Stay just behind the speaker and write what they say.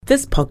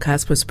This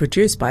podcast was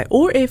produced by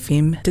OAR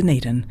FM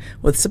Dunedin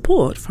with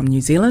support from New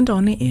Zealand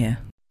On Air.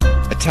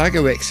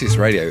 Otago Access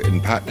Radio,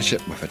 in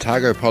partnership with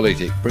Otago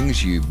Polytech,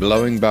 brings you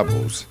Blowing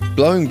Bubbles.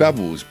 Blowing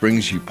Bubbles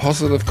brings you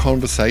positive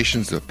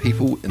conversations with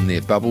people in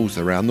their bubbles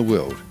around the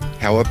world.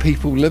 How are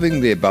people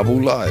living their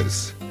bubble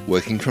lives?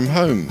 Working from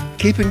home,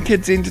 keeping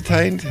kids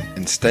entertained,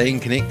 and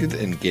staying connected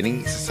and getting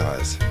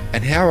exercise.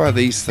 And how are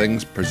these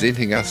things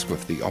presenting us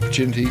with the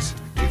opportunities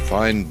to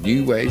find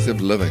new ways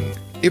of living?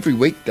 Every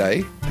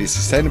weekday, the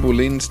Sustainable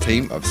Lens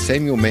team of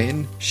Samuel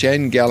Mann,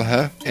 Shane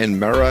Gallagher and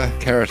Mara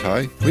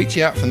Karatai reach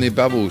out from their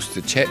bubbles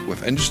to chat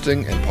with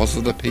interesting and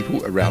positive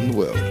people around the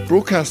world.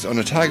 Broadcast on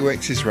Otago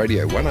Access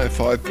Radio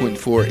 105.4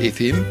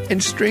 FM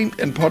and streamed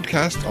and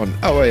podcast on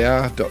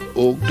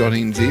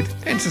oar.org.nz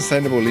and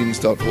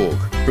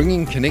sustainablelens.org,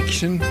 bringing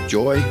connection,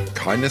 joy,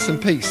 kindness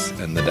and peace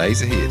in the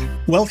days ahead.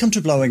 Welcome to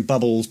Blowing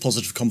Bubbles,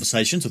 positive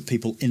conversations with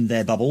people in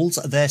their bubbles,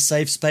 their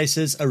safe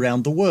spaces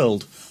around the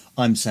world.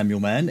 I'm Samuel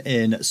Mann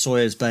in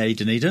Sawyers Bay,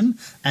 Dunedin,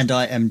 and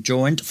I am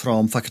joined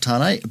from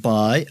Whakatane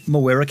by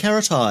Mawera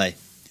Karatai.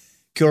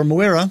 Kia ora,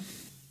 Mawera.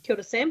 Kia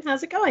ora, Sam.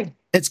 How's it going?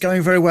 It's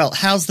going very well.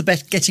 How's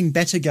the getting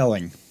better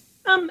going?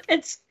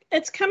 It's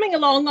coming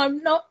along.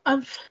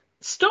 I've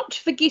stopped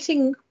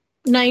forgetting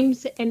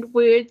names and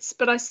words,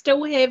 but I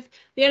still have,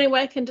 the only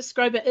way I can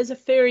describe it is a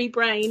furry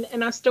brain,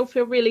 and I still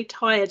feel really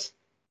tired.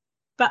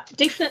 But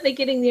definitely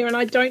getting there, and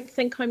I don't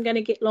think I'm going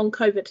to get long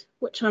COVID,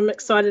 which I'm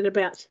excited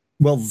about.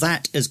 Well,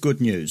 that is good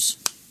news.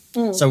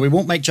 So we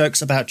won't make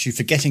jokes about you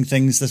forgetting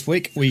things this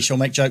week. We shall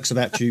make jokes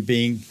about you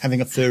having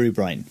a furry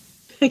brain.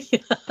 There's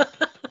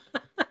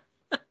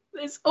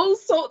all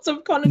sorts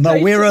of connotations.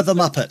 Mawera the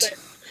Muppet.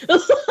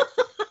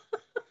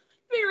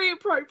 Very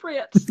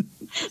appropriate.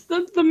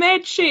 the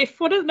mad chef.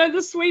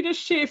 The Swedish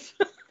chef.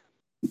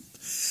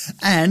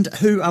 And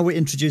who are we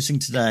introducing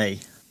today?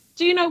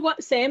 Do you know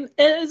what, Sam?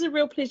 It is a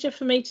real pleasure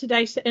for me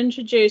today to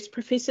introduce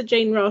Professor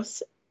Jean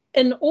Ross.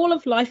 In all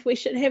of life, we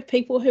should have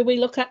people who we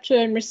look up to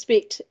and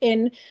respect.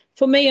 And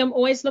for me, I'm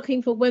always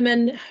looking for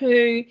women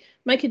who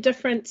make a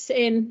difference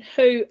and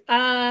they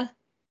are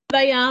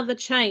the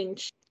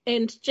change.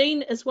 And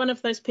Jean is one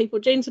of those people.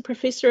 Jean's a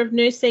professor of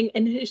nursing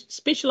and who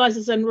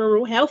specialises in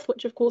rural health,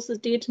 which of course is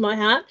dear to my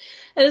heart.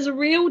 It is a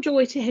real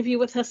joy to have you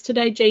with us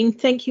today, Jean.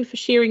 Thank you for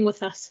sharing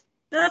with us.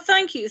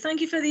 Thank you.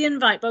 Thank you for the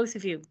invite, both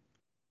of you.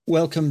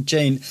 Welcome,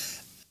 Jean.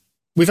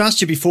 We've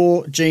asked you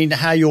before, Jean,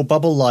 how your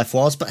bubble life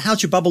was, but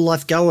how's your bubble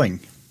life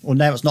going? Or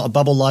now it's not a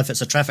bubble life,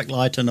 it's a traffic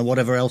light and a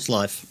whatever else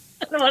life.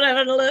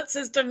 Whatever, alert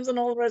systems and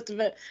all the rest of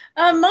it.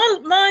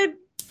 My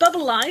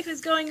bubble life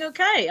is going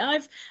okay.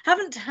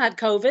 Haven't had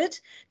COVID,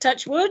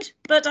 touch wood,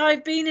 but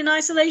I've been in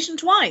isolation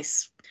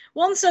twice.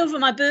 Once over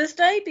my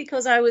birthday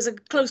because I was in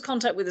close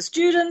contact with a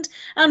student,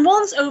 and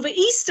once over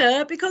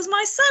Easter because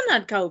my son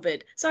had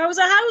COVID. So I was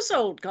a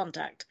household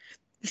contact.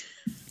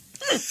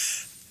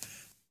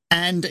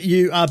 And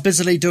you are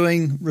busily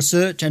doing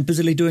research and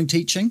busily doing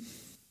teaching?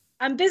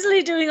 I'm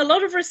busily doing a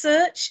lot of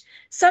research,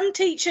 some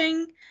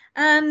teaching,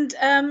 and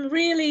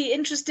really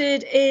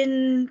interested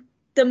in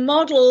the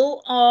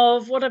model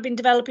of what I've been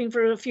developing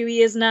for a few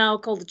years now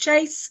called the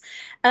Chase,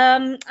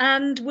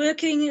 and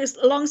working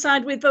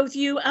alongside with both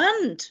you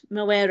and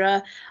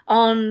Mawera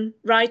on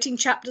writing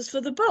chapters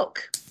for the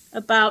book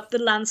about the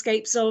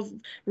landscapes of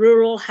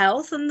rural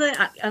health and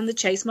the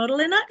Chase model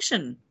in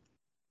action.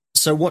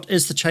 So what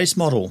is the Chase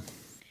model?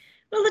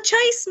 Well, the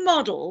Chase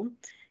model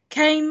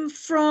came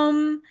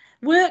from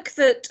work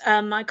that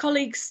my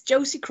colleagues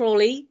Josie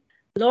Crawley,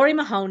 Laurie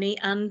Mahoney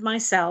and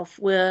myself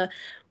were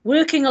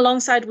working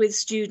alongside with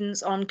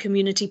students on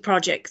community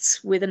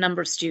projects with a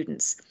number of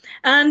students.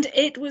 And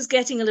it was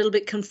getting a little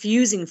bit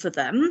confusing for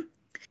them,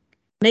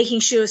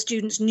 making sure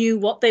students knew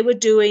what they were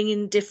doing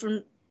in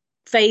different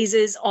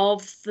phases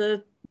of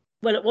it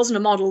wasn't a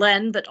model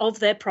then, but of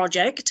their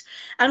project.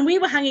 And we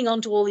were hanging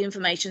on to all the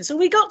information. So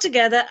we got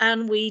together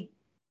and we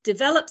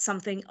developed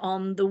something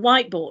on the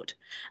whiteboard,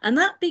 and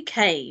that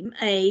became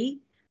a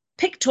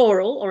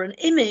pictorial or an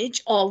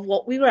image of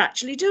what we were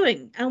actually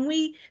doing. And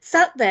we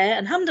sat there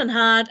and hummed and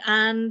hawed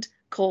and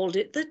called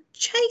it the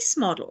Chase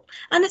model.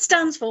 And it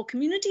stands for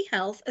Community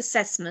Health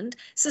Assessment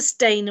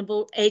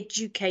Sustainable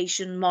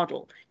Education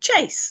Model.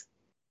 Chase.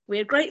 We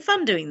had great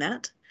fun doing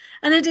that.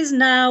 And it is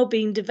now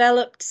being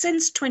developed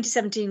since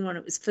 2017 when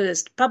it was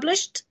first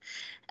published.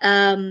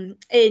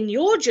 In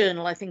your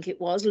journal, I think it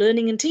was,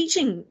 Learning and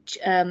Teaching,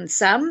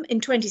 Sam,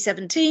 in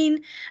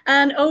 2017.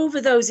 And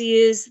over those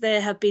years, there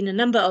have been a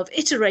number of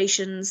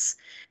iterations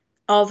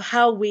of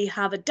how we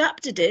have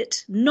adapted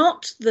it,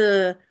 not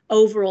the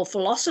overall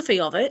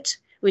philosophy of it,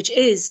 which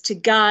is to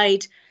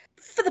guide,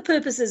 for the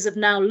purposes of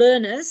now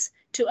learners,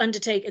 to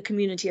undertake a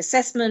community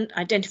assessment,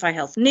 identify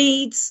health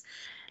needs,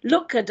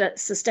 look at a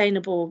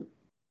sustainable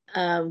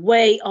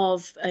way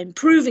of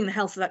improving the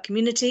health of that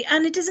community,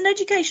 and it is an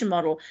education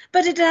model,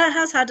 but it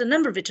has had a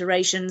number of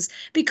iterations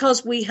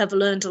because we have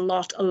learned a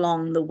lot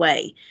along the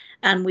way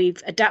and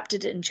we've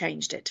adapted it and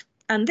changed it.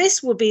 And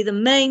this will be the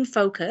main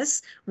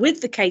focus with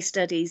the case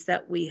studies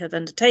that we have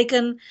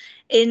undertaken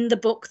in the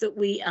book that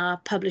we are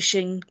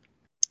publishing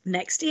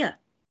next year.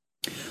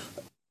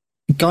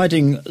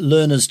 guiding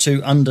learners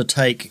to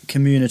undertake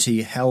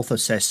community health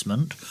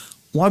assessment.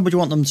 Why would you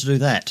want them to do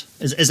that?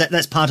 Is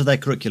that's part of their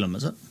curriculum,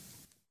 is it?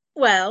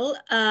 Well,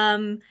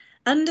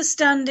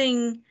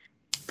 understanding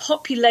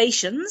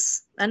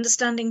populations,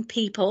 understanding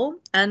people,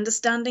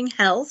 understanding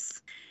health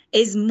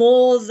is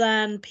more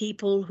than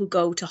people who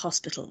go to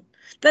hospital.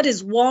 That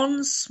is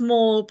one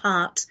small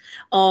part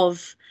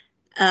of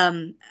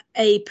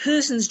a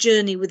person's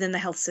journey within the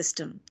health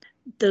system.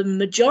 The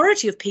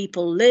majority of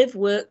people live,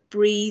 work,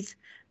 breathe,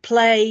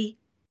 play,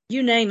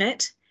 you name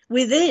it,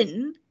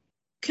 within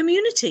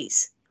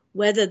communities,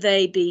 whether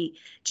they be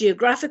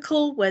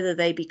geographical, whether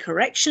they be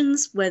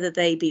corrections, whether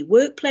they be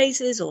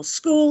workplaces or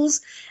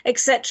schools,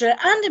 etc.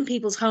 And in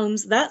people's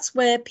homes, that's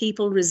where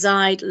people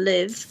reside,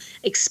 live,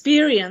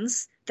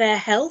 experience their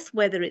health,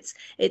 whether it's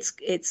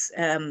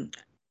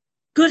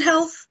good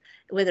health,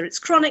 whether it's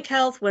chronic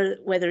health,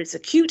 whether it's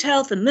acute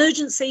health,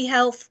 emergency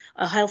health,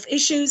 or health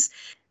issues,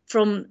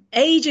 from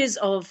ages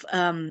of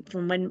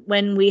from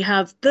when we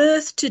have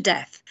birth to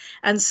death.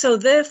 And so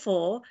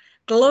therefore,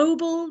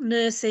 global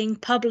nursing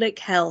public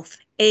health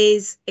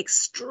is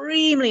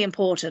extremely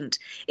important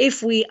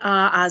if we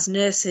are, as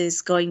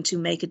nurses, going to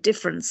make a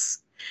difference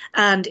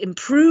and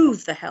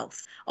improve the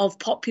health of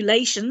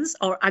populations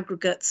or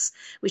aggregates,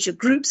 which are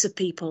groups of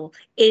people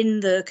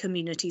in the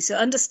community. So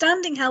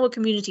understanding how a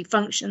community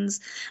functions,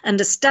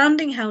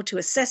 understanding how to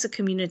assess a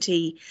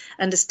community,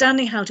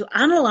 understanding how to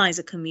analyse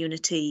a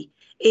community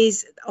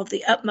is of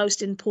the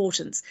utmost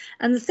importance.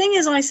 And the thing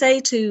is, I say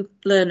to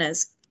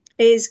learners,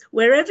 is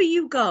wherever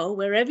you go,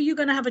 wherever you're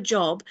going to have a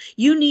job,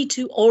 you need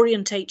to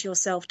orientate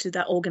yourself to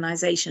that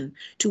organisation,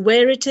 to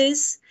where it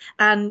is,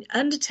 and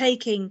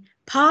undertaking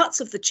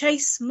parts of the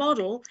Chase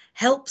model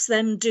helps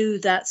them do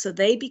that so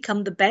they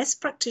become the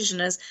best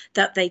practitioners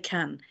that they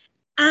can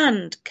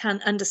and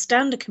can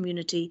understand a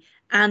community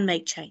and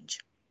make change.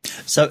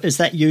 So is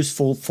that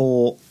useful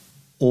for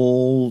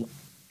all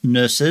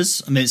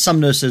nurses? I mean, some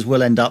nurses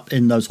will end up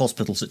in those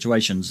hospital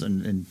situations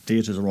and in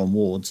theatres or on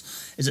wards.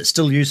 Is it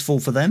still useful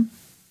for them?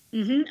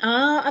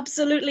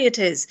 Absolutely it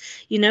is.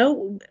 You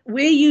know,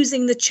 we're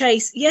using the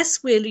Chase.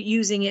 Yes, we're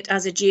using it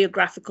as a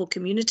geographical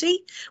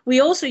community.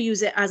 We also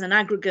use it as an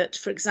aggregate,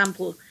 for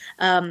example,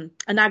 an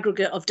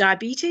aggregate of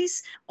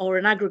diabetes or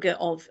an aggregate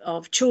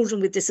of children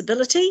with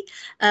disability.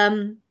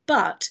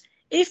 But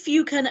if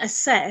you can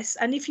assess,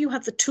 and if you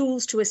have the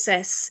tools to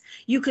assess,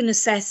 you can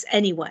assess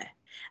anywhere.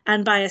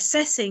 And by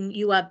assessing,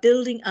 you are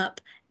building up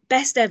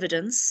best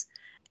evidence,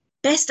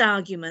 best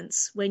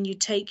arguments when you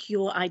take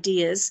your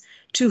ideas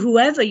to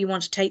whoever you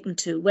want to take them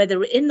to,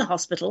 whether in the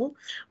hospital,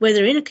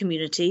 whether in a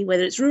community,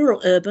 whether it's rural,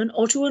 urban,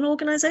 or to an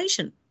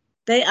organisation.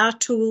 They are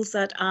tools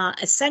that are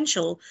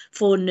essential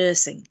for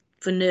nursing,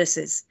 for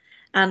nurses,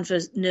 and for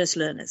nurse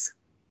learners.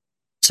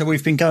 So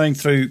we've been going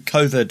through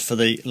COVID for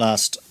the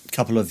last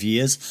couple of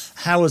years.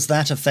 How has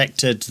that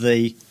affected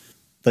the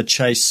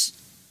Chase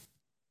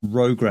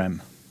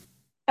program?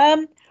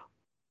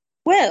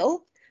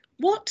 Well,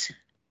 what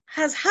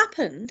has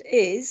happened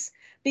is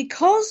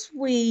because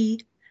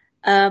we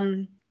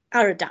are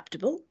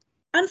adaptable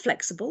and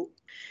flexible,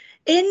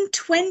 in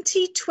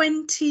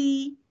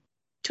 2020,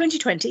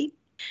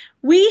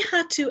 we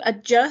had to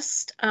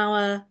adjust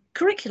our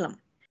curriculum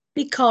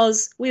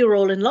because we were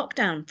all in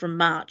lockdown from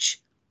March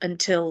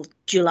until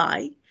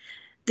July.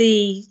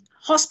 The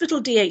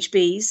hospital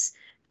DHBs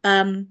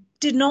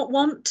did not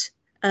want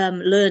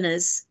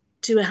learners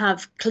to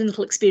have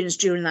clinical experience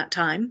during that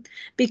time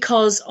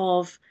because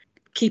of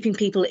keeping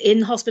people in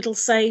hospital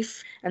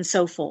safe and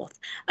so forth.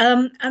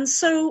 And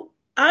so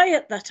I,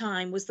 at that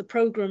time, was the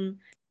program,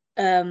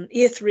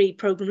 Year 3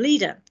 program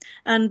leader.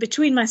 And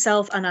between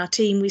myself and our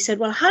team, we said,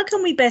 well, how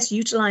can we best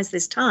utilise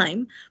this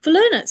time for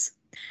learners?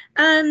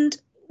 And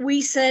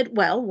we said,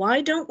 well, why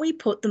don't we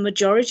put the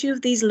majority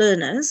of these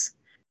learners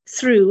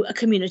through a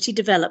community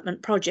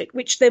development project,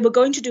 which they were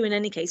going to do in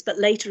any case, but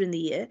later in the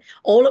year,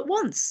 all at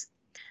once.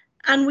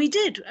 And we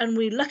did. And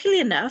we,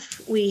 luckily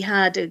enough, we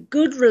had a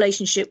good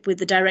relationship with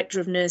the Director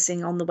of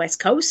Nursing on the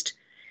West Coast,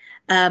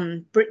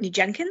 Brittany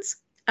Jenkins.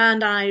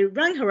 And I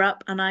rang her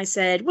up and I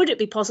said, would it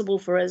be possible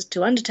for us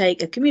to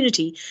undertake a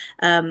community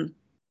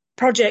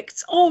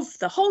project of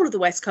the whole of the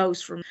West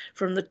Coast,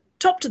 from the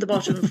top to the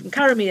bottom, from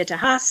Karamea to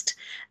Hast,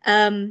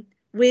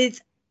 with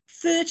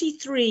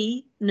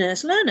 33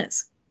 nurse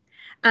learners?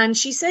 And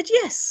she said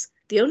yes.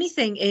 The only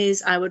thing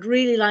is, I would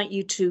really like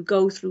you to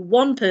go through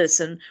one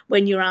person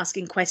when you're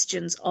asking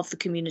questions of the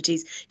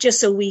communities, just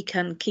so we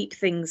can keep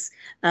things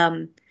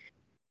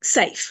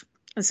safe.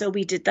 And so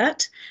we did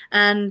that.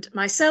 And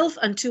myself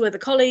and 2 other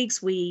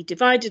colleagues, we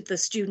divided the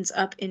students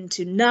up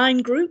into 9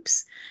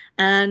 groups.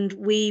 And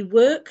we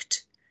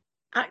worked,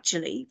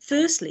 actually,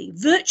 firstly,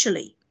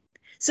 virtually.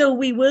 So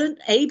we weren't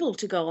able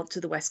to go to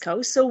the West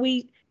Coast. So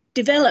we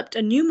developed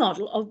a new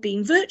model of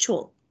being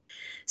virtual.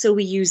 So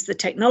we used the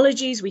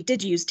technologies, we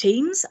did use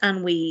Teams,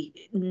 and we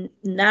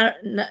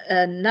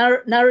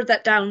narrowed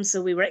that down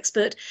so we were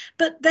expert.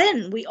 But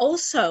then we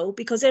also,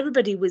 because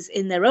everybody was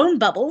in their own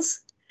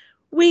bubbles,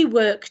 we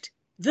worked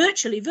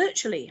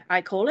virtually,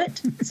 I call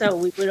it. So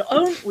we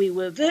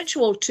were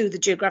virtual to the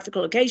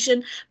geographical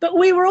location, but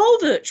we were all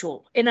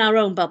virtual in our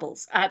own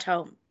bubbles at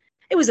home.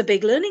 It was a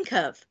big learning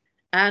curve,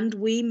 and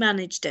we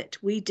managed it.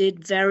 We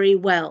did very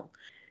well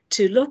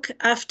to look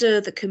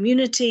after the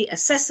community,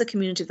 assess the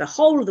community of the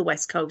whole of the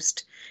West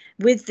Coast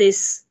with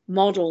this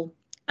model,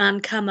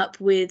 and come up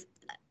with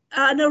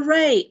an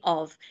array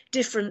of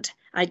different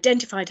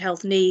identified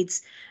health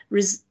needs,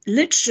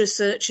 literature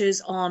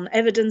searches on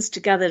evidence to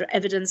gather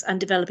evidence, and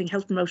developing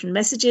health promotion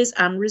messages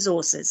and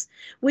resources,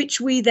 which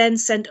we then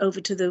sent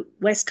over to the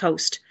West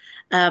Coast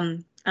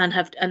and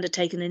have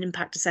undertaken an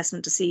impact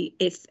assessment to see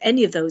if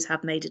any of those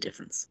have made a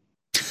difference.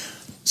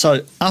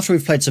 So after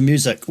we've played some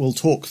music, we'll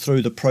talk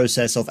through the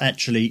process of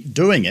actually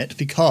doing it,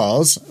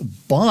 because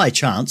by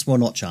chance, well,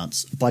 not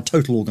chance, by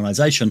total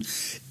organisation,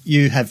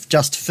 you have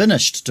just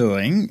finished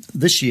doing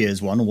this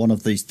year's one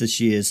of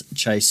this year's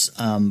Chase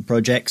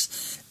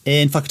projects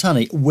in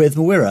Whakatane with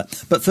Mawera.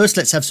 But first,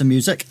 let's have some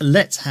music.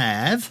 Let's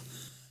have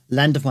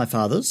Land of My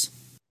Fathers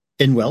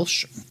in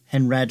Welsh,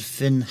 Henrad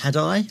Fin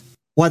Hadai.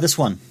 Why this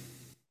one?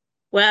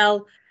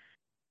 Well,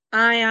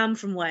 I am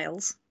from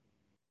Wales.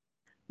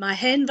 My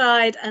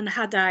Henvaid and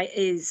Hadai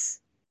is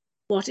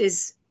what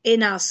is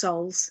in our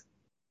souls,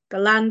 the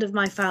land of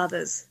my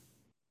fathers.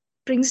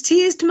 Brings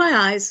tears to my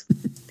eyes.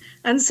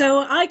 And so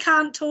I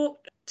can't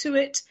talk to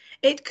it.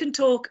 It can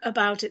talk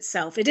about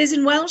itself. It is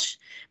in Welsh,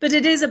 but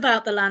it is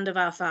about the land of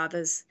our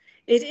fathers.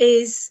 It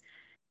is,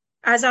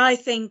 as I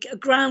think, a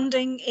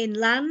grounding in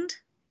land,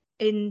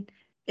 in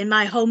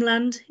my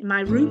homeland, in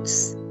my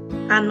roots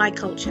and my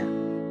culture.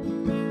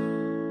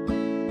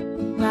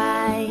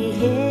 My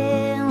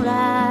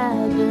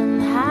Henrad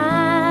yn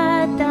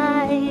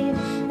hadau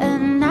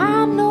yn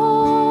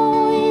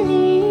anoedd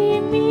I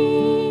mi,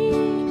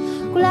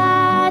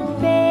 gwlad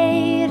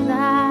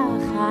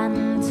beirach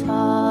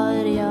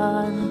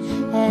antorion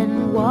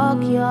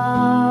enwogion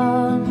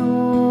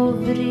o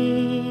fri,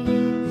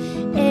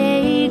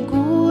 ei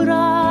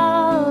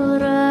gwrol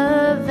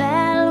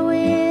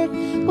ryfelwyr,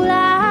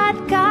 gwlad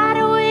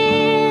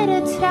garwyr y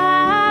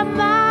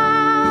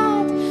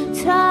tramad,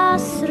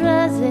 tros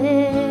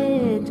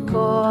ryddid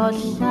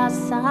golla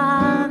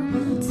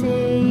sant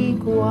ei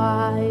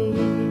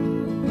gwaith.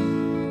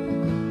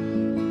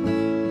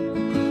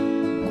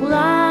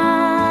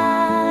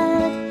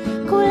 Gwlad,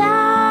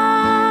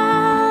 gwlad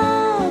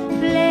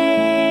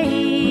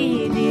bleidiol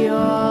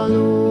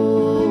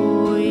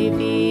wyf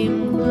fi'n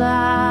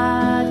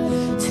gwlad,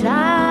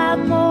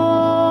 tramor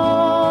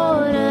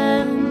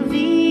yn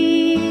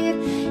fyr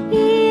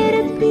i'r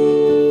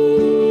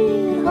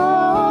bir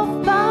hoff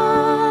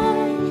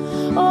bai,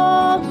 o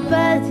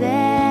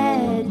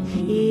bydded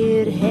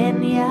i'r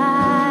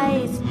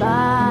heniaeth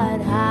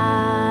barhau.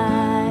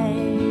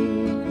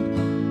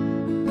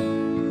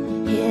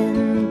 In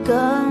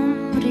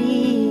Gymru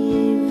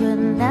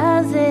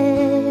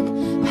fynyddig,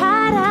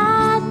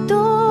 paradwys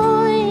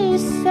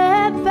y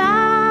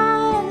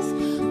bars,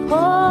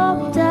 pob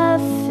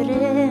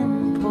dyffryn,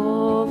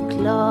 pob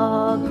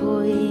clog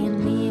wy'n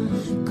ni'n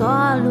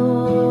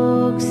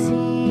golwg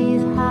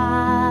sydd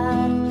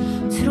har,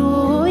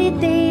 trwy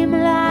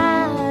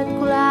deimlad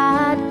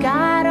gwlad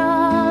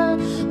garol,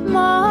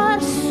 mor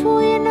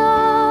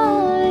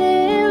swynol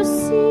yw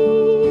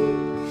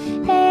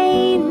sydd,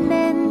 ein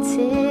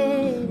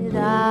nentydd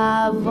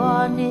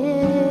afonydd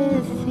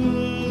I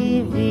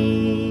fi.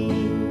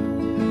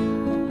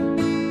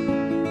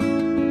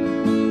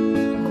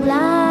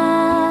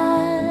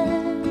 Gwlad,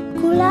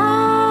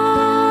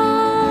 gwlad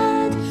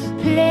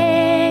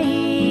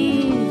pleidiol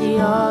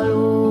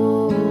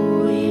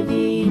wyf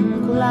fi'n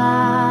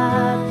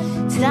gwlad,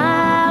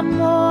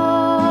 tramor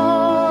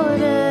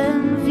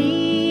yn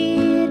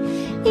fyr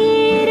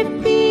i'r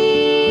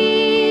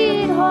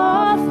bir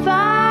hoff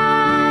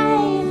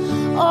bai,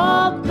 o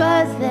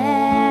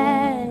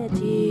bydded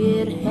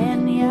i'r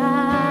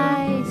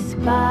heniaeth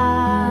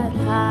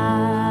barhau.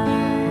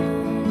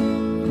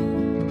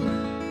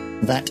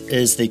 That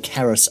is the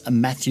Caris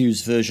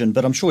Matthews version,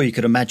 but I'm sure you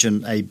could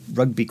imagine a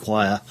rugby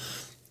choir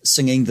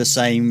singing the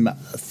same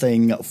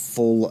thing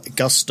full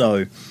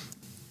gusto.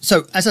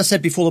 So, as I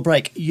said before the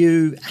break,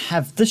 you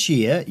have this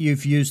year,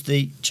 you've used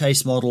the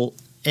Chase model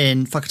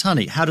in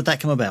Whakatane. How did that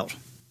come about?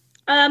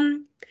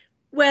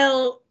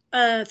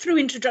 Through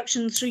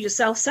introductions through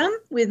yourself, Sam,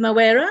 with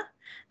Mawera,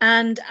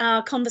 and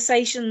our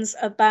conversations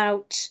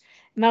about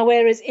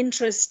Mawera's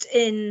interest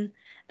in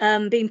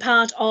being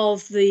part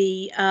of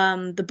the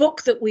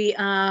book that we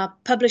are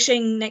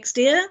publishing next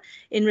year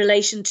in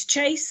relation to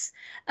Chase,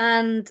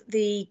 and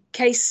the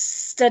case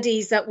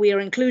studies that we are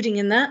including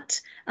in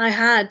that. I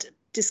had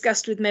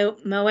discussed with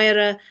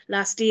Mawera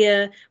last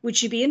year, would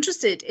she be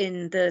interested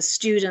in the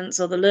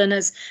students or the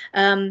learners,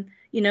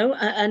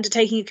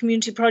 undertaking a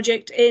community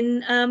project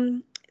in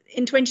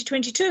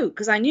 2022,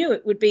 because I knew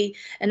it would be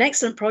an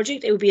excellent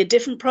project. It would be a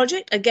different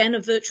project, again, a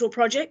virtual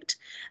project,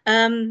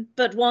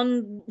 but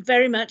one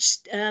very much,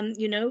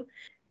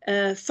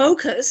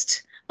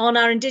 focused on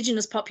our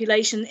Indigenous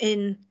population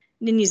in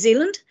New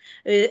Zealand.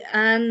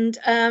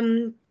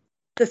 The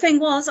thing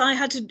was, I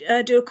had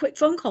to do a quick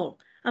phone call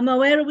and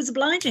Moira was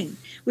obliging.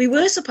 We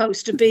were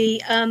supposed to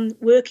be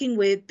working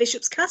with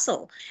Bishop's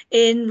Castle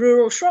in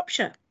rural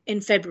Shropshire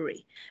in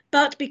February.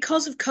 But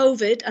because of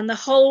COVID and the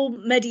whole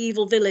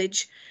medieval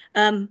village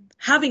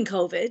having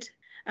COVID,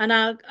 and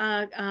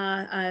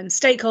our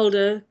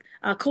stakeholder,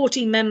 our core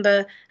team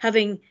member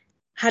having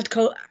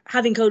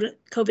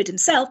COVID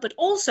himself, but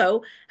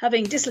also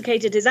having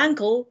dislocated his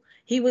ankle,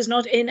 he was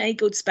not in a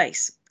good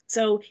space.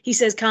 So he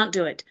says, can't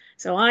do it.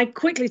 So I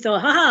quickly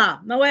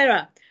thought,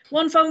 Moira,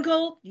 one phone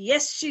call.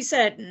 Yes, she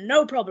said,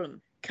 no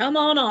problem. Come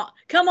on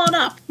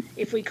up,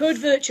 if we could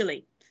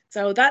virtually.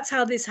 So that's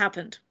how this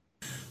happened.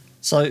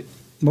 So,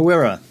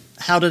 Moira,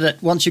 how did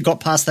it, once you got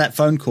past that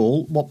phone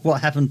call,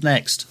 what happened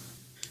next?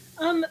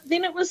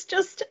 Then it was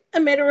just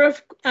a matter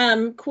of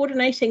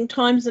coordinating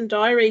times and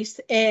diaries,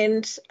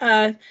 and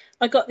I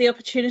got the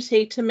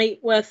opportunity to meet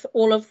with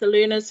all of the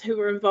learners who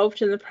were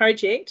involved in the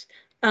project,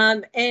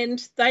 and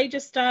they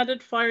just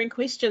started firing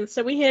questions.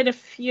 So we had a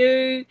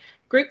few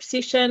group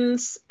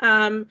sessions,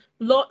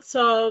 lots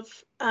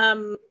of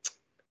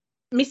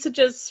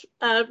messages.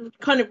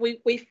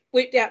 We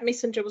worked out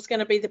Messenger was going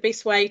to be the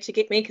best way to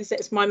get me because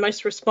that's my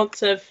most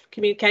responsive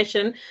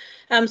communication.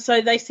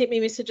 So they sent me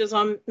messages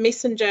on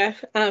Messenger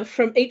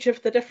from each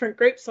of the different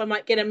groups. I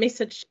might get a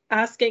message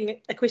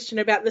asking a question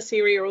about this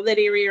area or that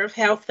area of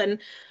health. And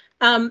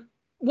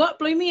what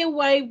blew me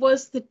away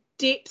was the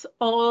depth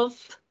of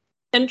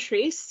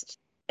interest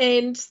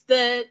and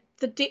the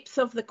depth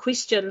of the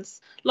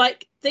questions.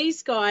 Like,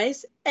 these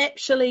guys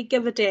actually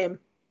give a damn.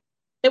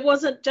 It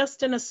wasn't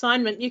just an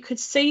assignment. You could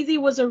see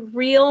there was a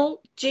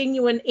real,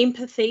 genuine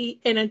empathy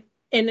and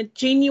a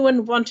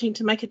genuine wanting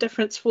to make a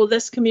difference for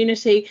this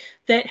community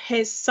that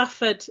has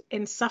suffered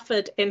and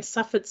suffered and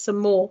suffered some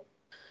more.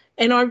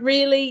 And I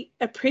really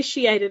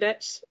appreciated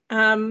it,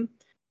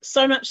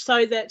 so much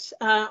so that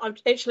I've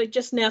actually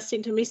just now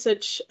sent a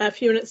message a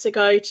few minutes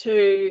ago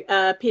to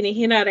Peeni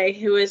Henare,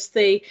 who is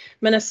the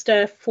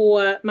Minister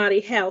for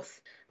Māori Health,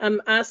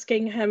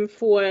 asking him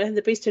for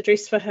the best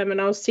address for him,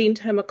 and I'll send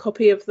him a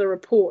copy of the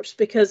report,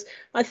 because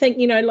I think,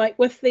 like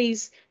with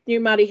these new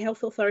Māori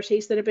health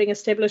authorities that are being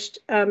established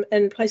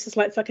in places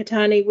like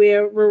Whakatane,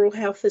 where rural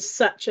health is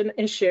such an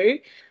issue,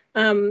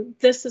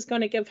 this is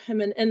going to give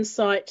him an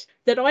insight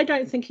that I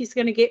don't think he's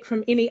going to get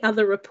from any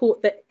other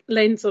report that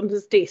lands on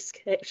his desk,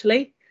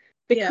 actually,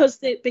 because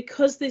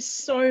there's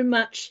so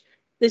much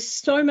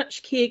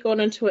care gone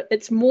into it.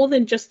 It's more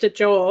than just a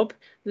job.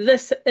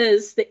 This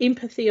is the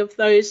empathy of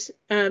those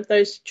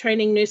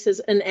training nurses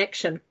in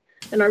action,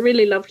 and I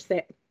really loved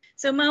that.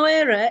 So,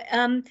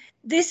 Moira,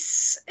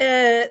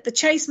 the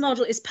CHASE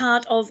model is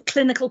part of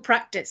clinical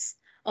practice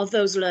of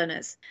those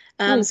learners.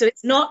 So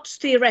it's not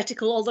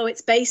theoretical, although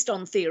it's based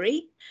on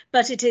theory,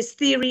 but it is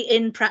theory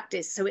in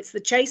practice. So it's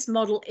the CHASE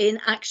model in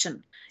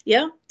action.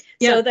 Yeah.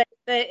 So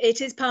it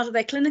is part of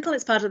their clinical,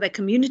 it's part of their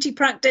community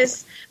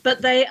practice,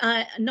 but they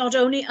are not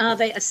only are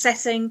they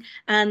assessing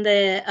and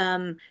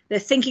they're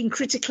thinking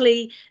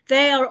critically,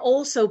 they are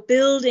also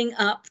building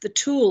up the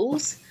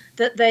tools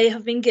that they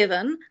have been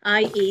given,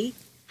 i.e.,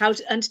 how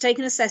to undertake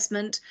an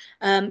assessment,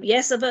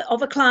 yes, of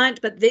a client,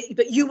 but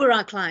you were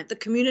our client, the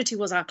community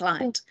was our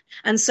client.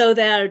 And so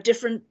there are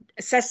different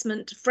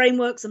assessment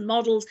frameworks and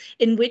models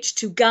in which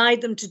to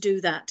guide them to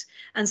do that.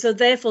 And so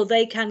therefore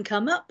they can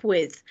come up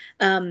with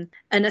an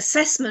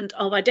assessment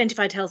of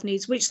identified health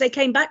needs, which they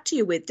came back to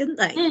you with, didn't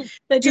they?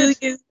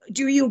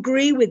 Do you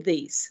agree with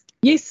these?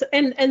 Yes,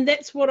 and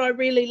that's what I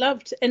really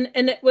loved, and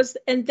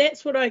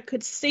that's what I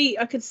could see.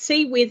 I could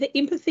see where the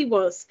empathy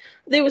was.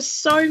 There was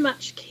so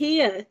much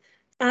care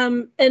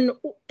in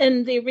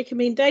their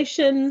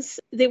recommendations.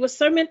 There was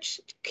so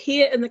much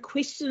care in the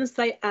questions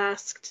they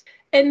asked.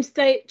 And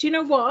do you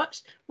know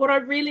what? What I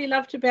really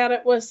loved about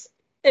it was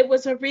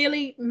a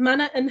really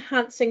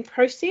mana-enhancing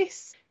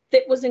process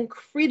that was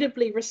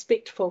incredibly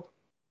respectful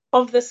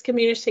of this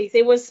community.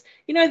 There was,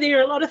 there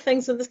are a lot of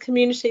things in this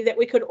community that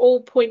we could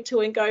all point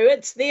to and go,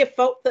 it's their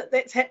fault that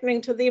that's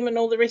happening to them and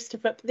all the rest of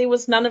it. But there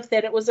was none of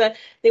that.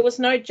 There was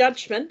no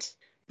judgment.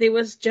 There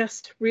was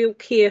just real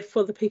care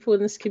for the people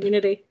in this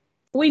community.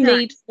 We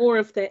need more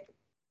of that.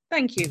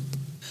 Thank you.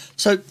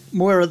 So,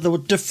 Moira, there were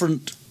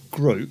different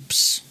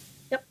groups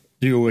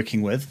you were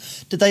working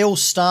with. Did they all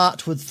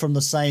start from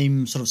the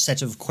same sort of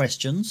set of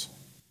questions?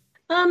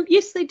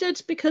 Yes, they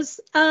did, because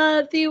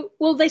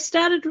they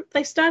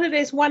started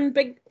as one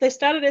big. They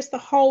started as the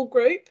whole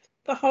group,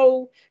 the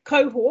whole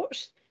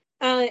cohort,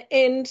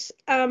 and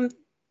I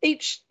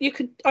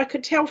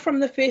could tell from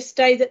the first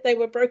day that they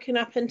were broken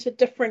up into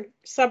different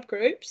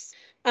subgroups.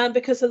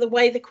 Because of the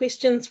way the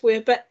questions were,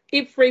 but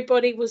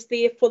everybody was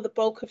there for the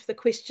bulk of the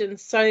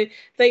questions. So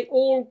they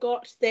all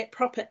got that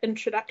proper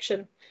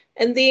introduction.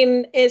 And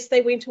then as they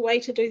went away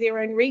to do their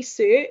own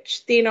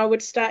research, then I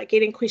would start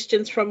getting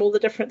questions from all the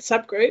different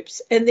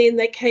subgroups. And then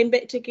they came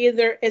back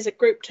together as a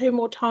group 2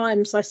 more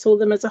times. I saw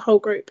them as a whole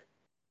group.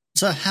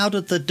 So how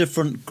did the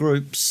different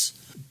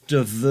groups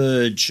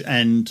diverge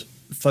and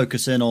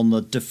focus in on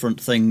the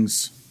different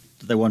things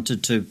that they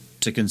wanted to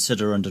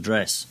consider and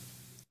address?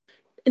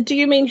 Do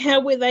you mean how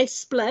were they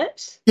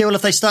split? Yeah, well,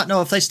 if they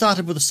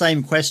started with the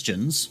same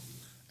questions,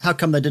 How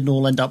come they didn't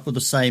all end up with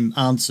the same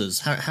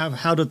answers?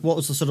 What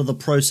was the sort of the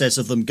process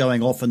of them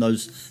going off in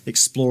those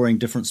exploring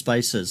different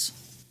spaces?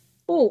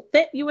 Oh,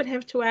 that you would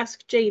have to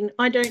ask Jean.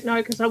 I don't know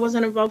because I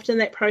wasn't involved in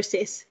that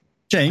process.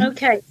 Jean?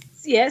 Okay,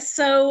 yes.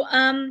 So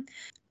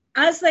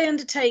as they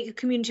undertake a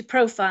community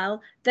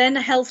profile, then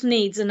a health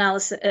needs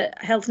analysis,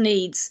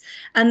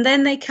 and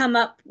then they come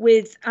up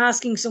with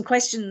asking some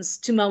questions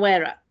to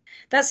Mawera.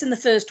 That's in the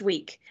first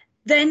week.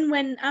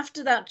 Then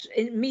after that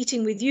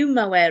meeting with you,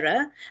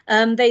 Mawera,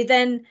 they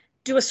then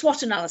do a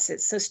SWOT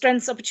analysis, so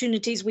strengths,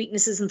 opportunities,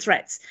 weaknesses, and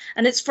threats.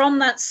 And it's from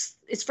that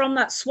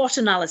SWOT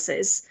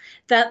analysis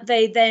that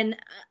they then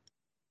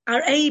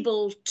are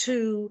able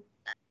to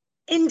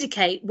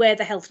indicate where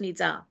the health needs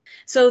are.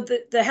 So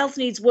the health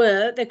needs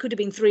there could have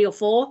been 3 or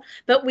 4,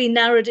 but we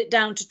narrowed it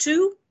down to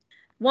 2.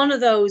 One of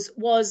those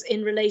was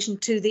in relation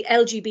to the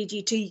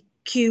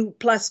LGBTQ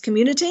plus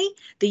community,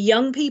 the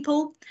young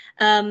people,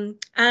 and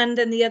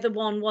then the other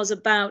one was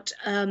about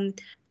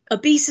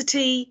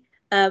obesity,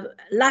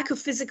 lack of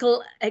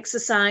physical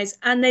exercise,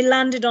 and they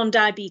landed on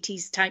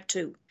diabetes type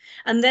 2.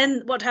 And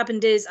then what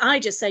happened is I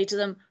just say to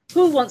them,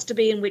 who wants to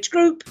be in which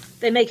group?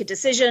 They make a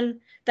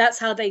decision. That's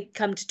how they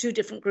come to 2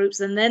 different groups.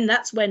 And then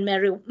that's when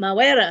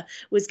Mawera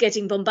was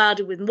getting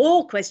bombarded with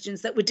more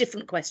questions that were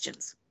different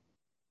questions.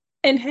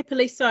 And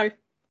happily so.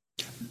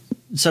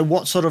 So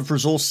what sort of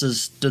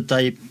resources did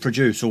they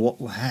produce,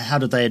 or how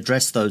did they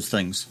address those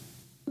things?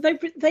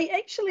 They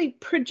actually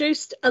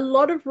produced a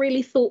lot of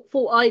really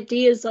thoughtful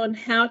ideas on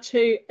how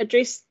to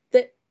address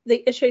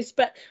the issues,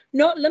 but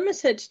not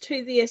limited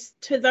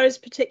to those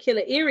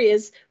particular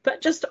areas,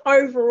 but just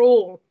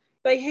overall.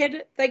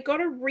 They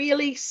got a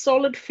really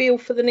solid feel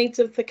for the needs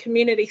of the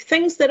community.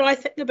 Things that I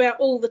think about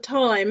all the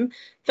time,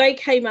 they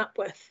came up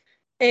with,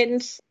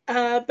 and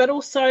but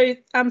also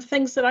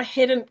things that I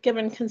hadn't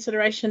given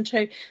consideration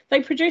to.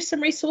 They produced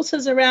some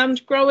resources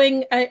around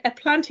growing a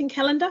planting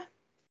calendar.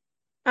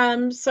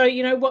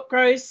 So what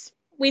grows,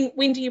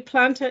 when do you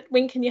plant it,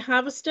 when can you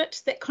harvest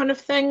it, that kind of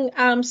thing.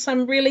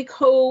 Some really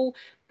cool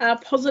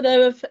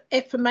positive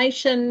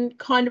affirmation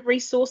kind of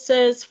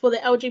resources for the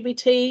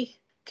LGBT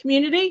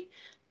community.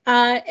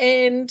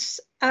 And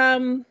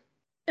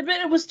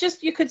it was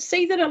just, you could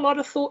see that a lot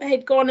of thought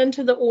had gone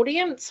into the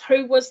audience.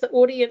 Who was the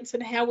audience,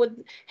 and how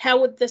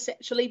would this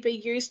actually be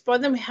used by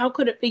them? How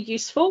could it be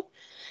useful?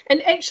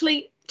 And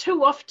actually,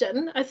 too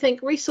often, I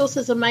think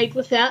resources are made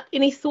without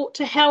any thought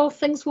to how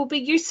things will be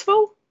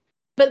useful.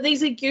 But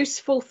these are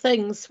useful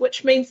things,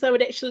 which means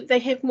they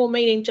have more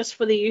meaning just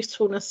for their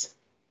usefulness.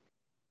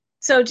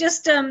 So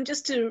just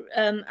to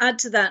add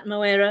to that,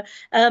 Mawera,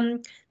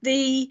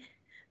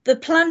 the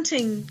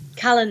planting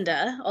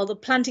calendar, or the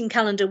planting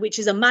calendar, which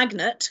is a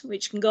magnet,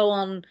 which can go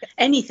on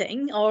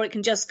anything, or it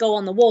can just go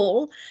on the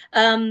wall,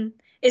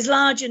 is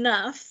large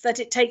enough that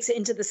it takes it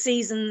into the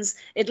seasons.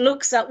 It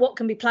looks at what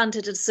can be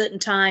planted at a certain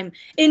time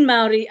in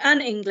Maori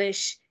and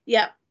English.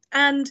 Yeah.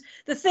 And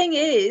the thing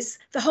is,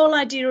 the whole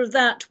idea of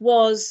that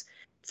was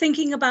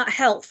thinking about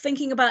health,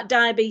 thinking about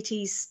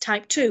diabetes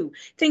type 2,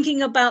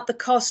 thinking about the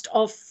cost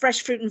of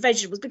fresh fruit and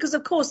vegetables, because,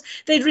 of course,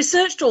 they'd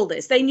researched all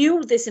this. They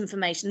knew this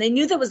information. They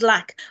knew there was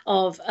lack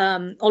of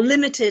or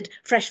limited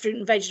fresh fruit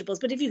and vegetables.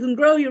 But if you can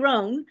grow your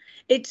own,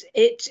 it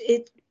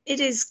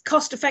is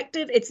cost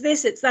effective. It's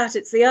this, it's that,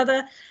 it's the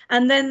other.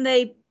 And then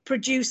they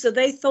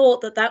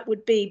thought that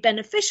would be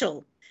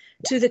beneficial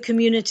to the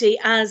community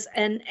as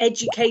an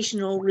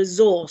educational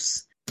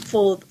resource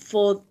for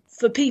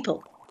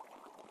people.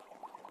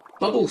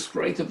 Bubble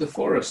Sprite of the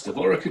Forest of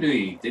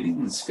Orokonui,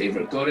 Dunedin's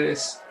favourite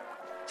goddess,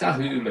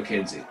 Tahu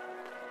Mackenzie.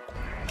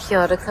 Kia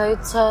ora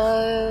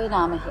koutou,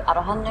 ngā mihi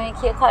aroha nui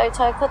kia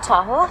koutou, ko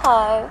tahua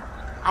hau.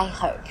 I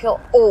hope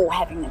you're all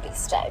having the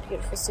best day,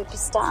 beautiful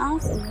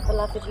superstars in your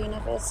beloved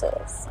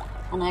universes.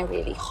 And I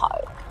really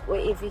hope,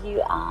 wherever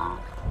you are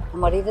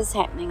and whatever's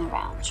happening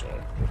around you,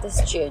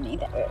 this journey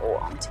that we're all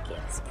on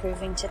together is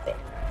proving to be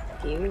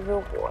very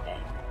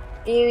rewarding,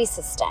 very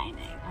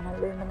sustaining, and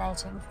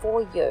illuminating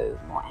for you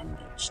more and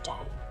each day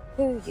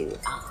who you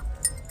are.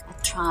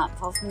 A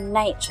triumph of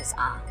nature's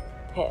art,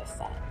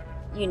 perfect,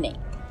 unique,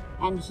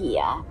 and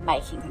here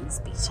making things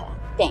better.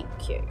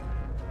 Thank you.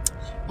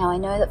 Now I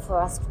know that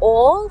for us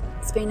all,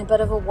 it's been a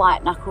bit of a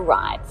white knuckle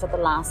ride for the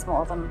last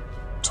more than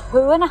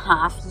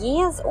 2.5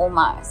 years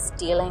almost,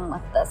 dealing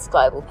with this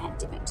global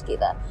pandemic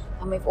together,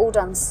 and we've all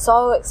done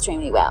so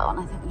extremely well, and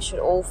I think we should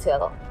all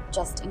feel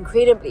just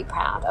incredibly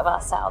proud of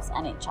ourselves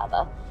and each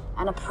other,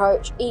 and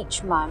approach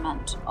each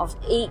moment of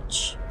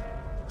each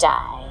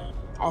day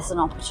as an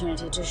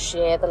opportunity to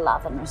share the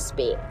love and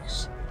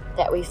respect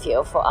that we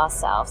feel for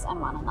ourselves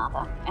and one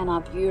another and our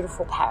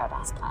beautiful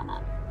paradise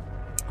planet.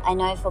 I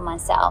know for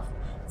myself,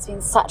 it's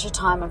been such a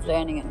time of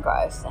learning and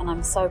growth, and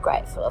I'm so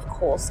grateful, of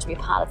course, to be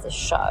part of this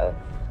show.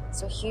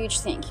 So a huge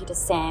thank you to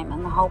Sam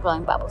and the whole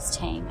Blowing Bubbles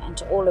team, and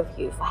to all of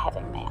you for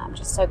having me. I'm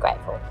just so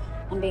grateful,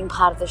 and being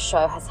part of this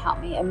show has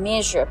helped me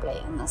immeasurably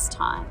in this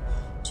time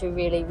to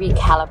really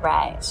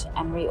recalibrate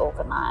and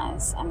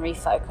reorganize and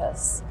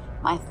refocus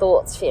my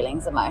thoughts,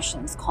 feelings,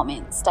 emotions,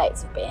 comments,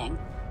 states of being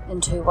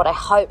into what I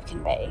hope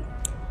can be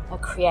a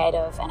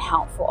creative and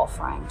helpful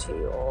offering to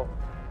you all.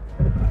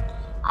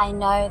 I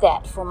know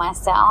that for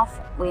myself,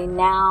 we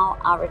now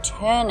are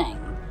returning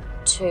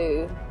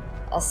to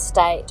a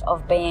state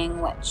of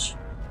being which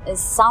is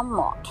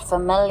somewhat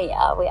familiar.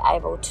 We're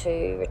able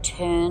to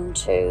return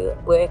to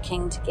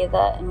working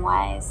together in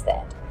ways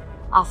that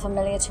are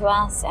familiar to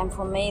us, and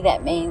for me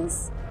that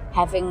means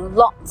having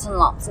lots and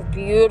lots of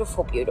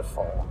beautiful,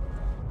 beautiful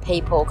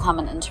people come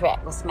and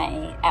interact with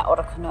me at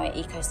Orokonui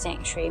Eco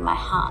Sanctuary, my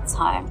heart's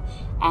home,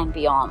 and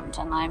beyond.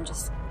 And I'm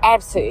just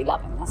absolutely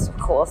loving this, of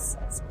course.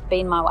 It's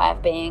been my way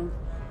of being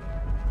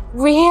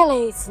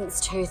really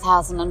since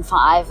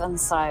 2005, and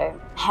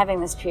so having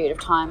this period of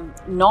time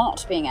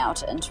not being able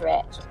to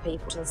interact with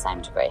people to the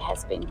same degree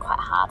has been quite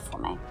hard for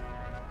me.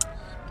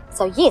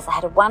 So yes, I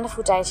had a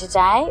wonderful day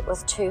today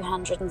with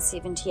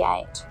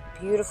 278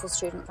 beautiful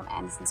students from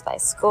Anderson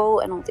Space School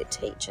and all their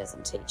teachers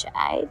and teacher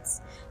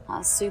aides. I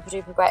was super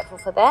duper grateful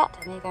for that,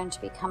 and they're going to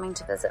be coming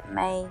to visit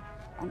me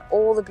and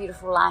all the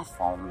beautiful life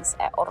forms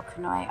at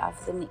Orokonui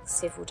over the next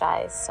several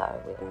days,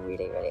 so we're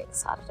really, really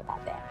excited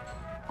about that.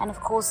 And of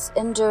course,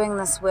 in doing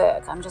this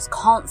work, I'm just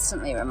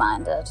constantly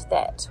reminded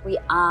that we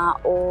are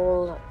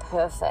all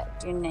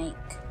perfect, unique,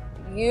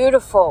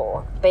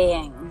 beautiful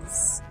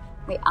beings.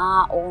 We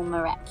are all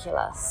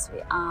miraculous.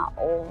 We are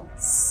all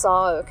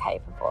so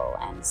capable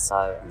and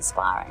so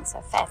inspiring,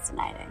 so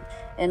fascinating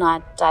in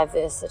our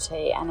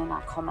diversity and in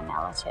our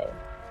commonality.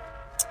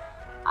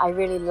 I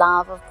really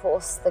love, of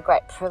course, the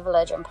great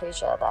privilege and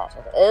pleasure that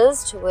it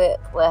is to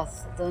work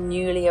with the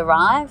newly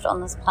arrived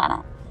on this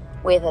planet,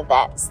 whether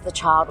that's the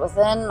child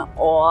within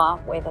or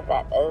whether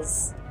that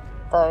is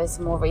those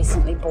more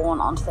recently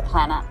born onto the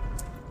planet,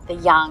 the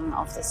young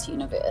of this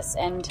universe.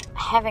 And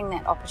having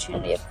that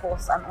opportunity, of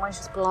course, I'm always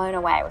just blown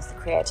away with the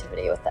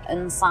creativity, with the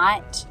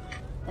insight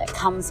that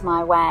comes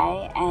my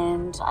way.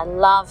 And I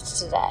loved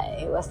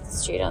today with the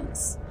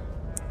students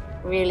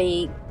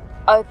really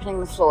opening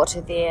the floor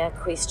to their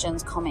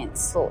questions,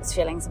 comments, thoughts,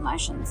 feelings,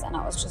 emotions, and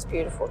it was just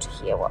beautiful to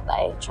hear what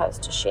they chose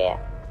to share.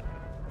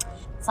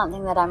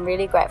 Something that I'm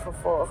really grateful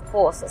for, of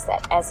course, is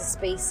that as a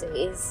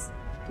species,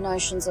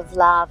 notions of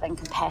love and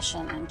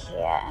compassion and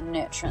care and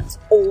nurturance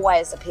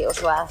always appeal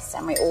to us,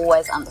 and we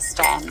always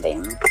understand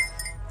them,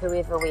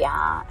 whoever we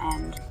are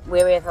and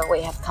wherever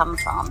we have come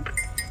from.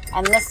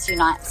 And this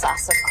unites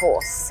us, of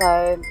course.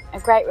 So a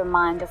great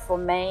reminder for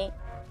me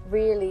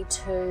really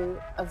to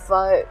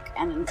evoke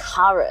and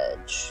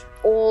encourage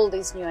all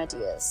these new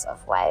ideas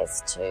of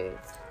ways to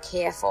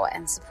care for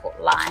and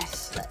support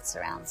life that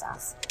surrounds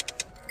us.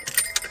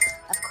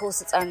 Of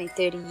course, it's only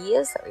 30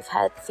 years that we've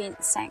had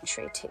fence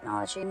sanctuary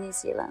technology in New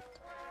Zealand,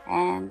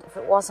 and if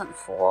it wasn't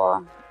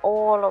for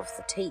all of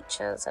the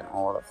teachers and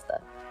all of the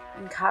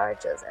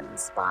encouragers and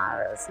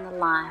inspirers in the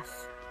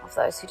life of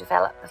those who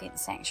developed the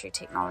fence sanctuary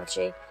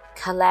technology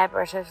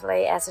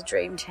collaboratively as a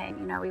dream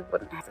team, we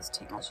wouldn't have this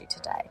technology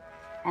today.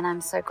 And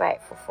I'm so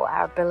grateful for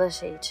our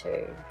ability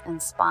to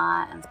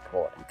inspire and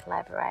support and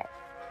collaborate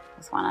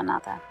with one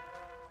another.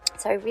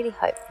 So I really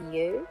hope for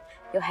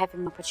you're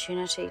having the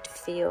opportunity to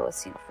feel a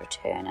sense of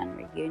return and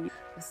reunion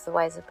with the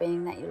ways of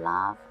being that you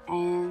love.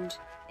 And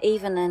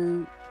even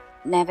in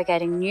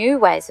navigating new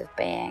ways of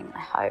being,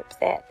 I hope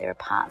that there are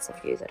parts of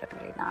you that are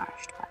really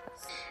nourished by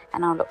this.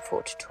 And I'll look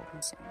forward to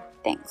talking soon.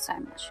 Thanks so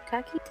much.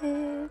 Ka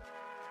kite.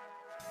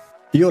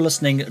 You're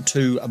listening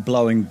to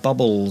Blowing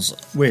Bubbles.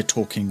 We're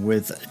talking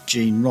with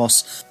Jean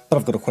Ross. But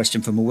I've got a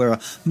question for Mawera.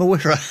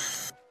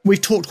 Mawera, we've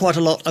talked quite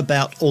a lot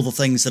about all the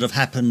things that have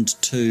happened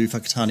to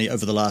Whakatane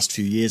over the last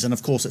few years. And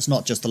of course, it's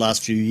not just the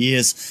last few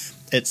years,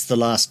 it's the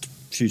last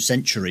few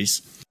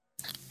centuries.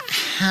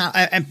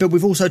 But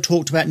we've also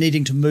talked about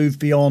needing to move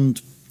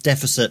beyond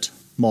deficit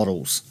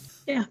models.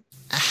 Yeah.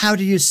 How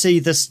do you see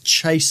this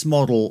Chase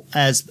model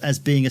as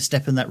being a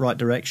step in that right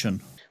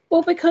direction?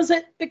 Well, because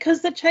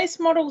the Chase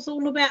model is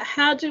all about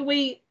how do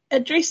we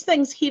address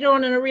things head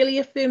on in a really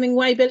affirming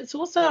way, but it's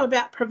also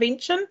about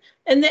prevention.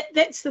 And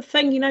that's the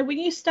thing, when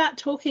you start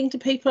talking to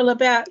people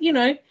about,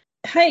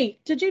 hey,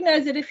 did you know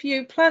that if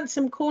you plant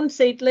some corn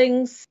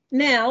seedlings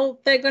now,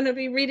 they're going to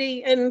be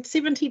ready in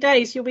 70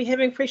 days, you'll be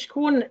having fresh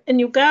corn in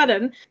your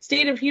garden,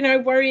 instead of,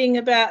 worrying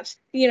about,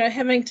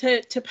 having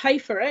to pay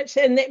for it,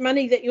 and that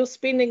money that you're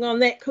spending on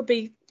that could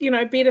be,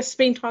 better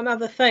spent on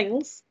other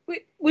things.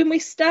 When we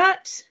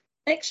start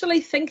actually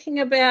thinking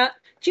about,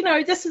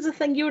 this is a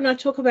thing you and I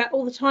talk about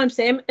all the time,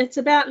 Sam. It's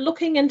about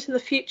looking into the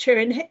future,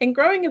 and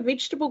growing a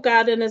vegetable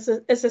garden is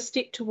a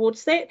step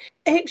towards that.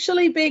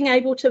 Actually being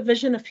able to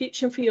vision a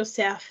future for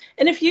yourself.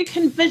 And if you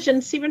can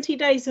vision 70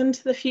 days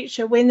into the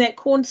future when that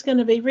corn's going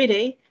to be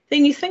ready,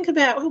 then you think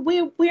about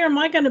where am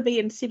I going to be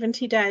in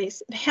 70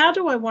 days? How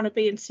do I want to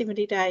be in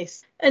 70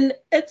 days? And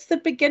it's the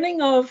beginning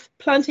of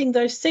planting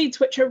those seeds,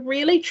 which are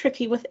really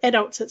tricky with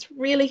adults. It's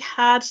really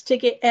hard to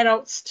get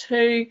adults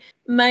to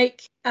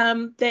make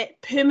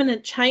that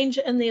permanent change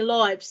in their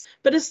lives.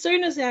 But as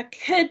soon as our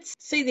kids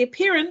see their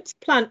parents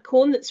plant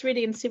corn that's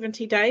ready in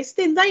 70 days,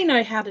 then they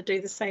know how to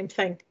do the same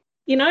thing.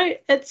 I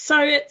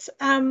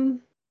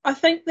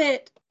think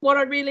that what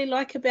I really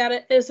like about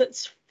it is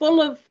it's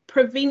full of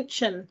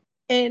prevention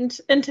and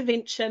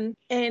intervention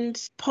and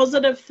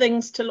positive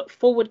things to look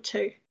forward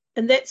to.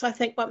 And that's, I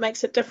think, what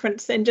makes it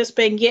different than just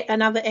being yet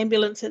another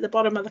ambulance at the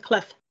bottom of the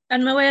cliff.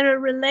 And Moera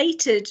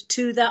related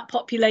to that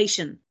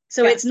population.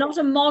 So it's not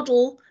a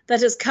model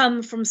that has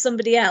come from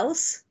somebody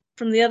else,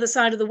 from the other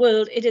side of the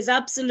world. It is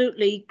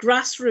absolutely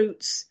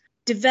grassroots,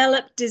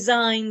 developed,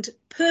 designed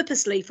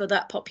purposely for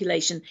that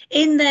population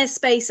in their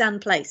space and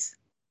place.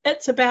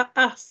 It's about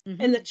us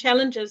and the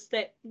challenges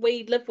that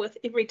we live with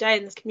every day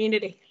in this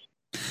community.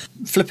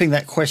 Flipping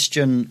that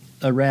question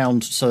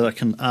around so I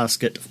can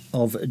ask it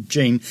of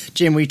Jean.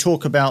 Jean, we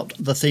talk about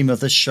the theme of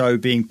this show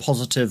being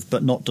positive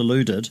but not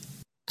deluded.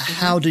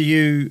 How do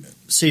you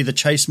see the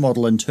Chase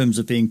model in terms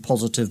of being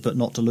positive but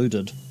not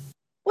deluded?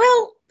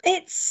 Well,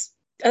 it's,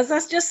 as I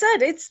just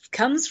said, it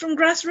comes from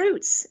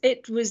grassroots.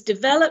 It was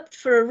developed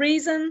for a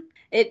reason.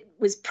 It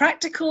was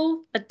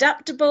practical,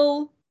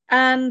 adaptable,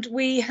 and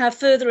we have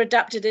further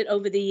adapted it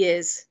over the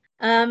years.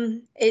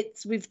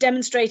 We've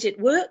demonstrated it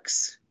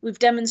works. We've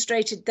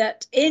demonstrated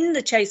that in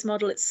the Chase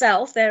model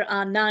itself, there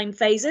are 9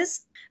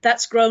 phases.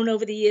 That's grown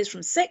over the years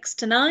from 6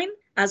 to 9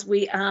 as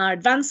we are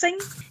advancing.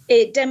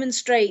 It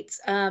demonstrates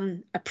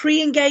a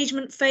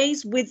pre-engagement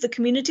phase with the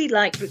community.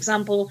 Like, for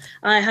example,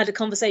 I had a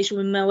conversation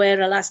with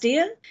Moera last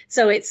year.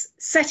 So it's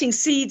setting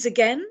seeds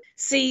again,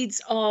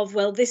 seeds of,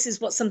 well, this is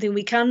something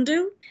we can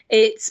do.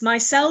 It's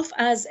myself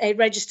as a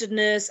registered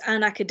nurse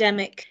and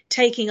academic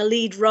taking a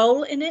lead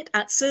role in it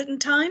at certain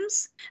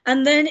times.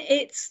 And then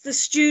it's the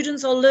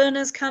students or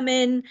learners come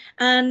in,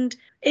 and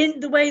in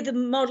the way the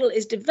model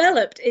is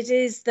developed, it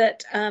is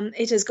that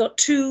it has got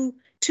two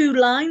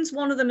lines.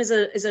 One of them is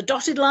a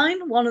dotted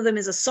line. One of them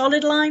is a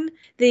solid line.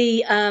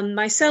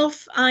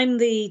 Myself, I'm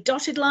the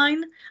dotted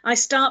line. I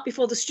start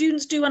before the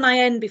students do, and I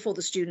end before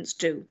the students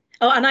do.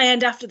 Oh, and I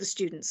end after the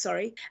students,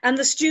 sorry. And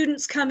the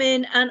students come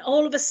in, and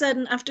all of a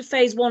sudden, after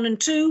phase 1 and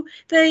 2,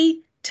 they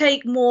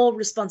take more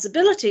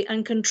responsibility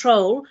and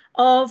control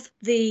of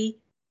the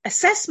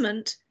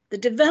assessment, the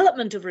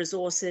development of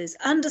resources,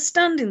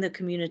 understanding the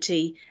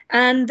community.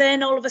 And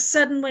then all of a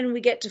sudden, when we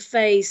get to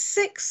phase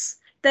 6,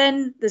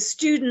 then the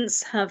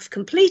students have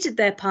completed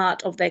their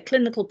part of their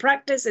clinical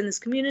practice in this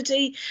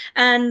community,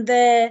 and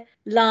their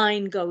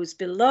line goes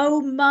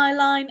below my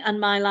line and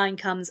my line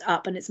comes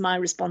up, and it's my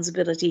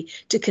responsibility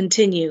to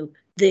continue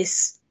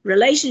this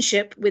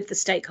relationship with the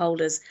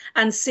stakeholders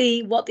and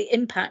see what the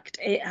impact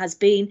it has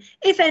been,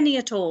 if any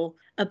at all,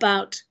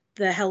 about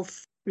the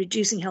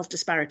reducing health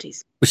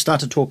disparities. We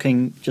started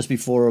talking just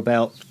before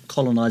about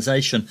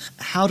colonisation.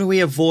 How do we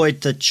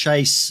avoid the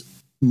Chase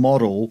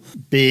model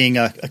being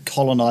a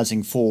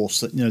colonising force,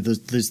 that, you know,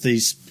 there's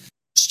these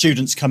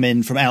students come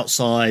in from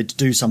outside,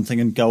 do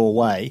something and go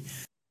away?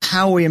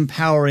 How are we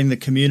empowering the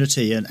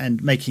community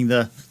and making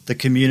the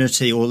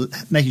community, or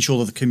making sure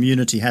that the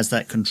community has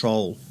that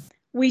control?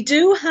 We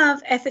do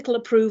have ethical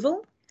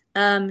approval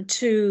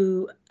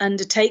to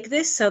undertake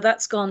this. So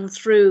that's gone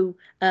through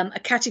a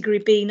category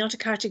B, not a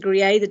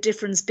category A. The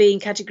difference being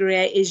category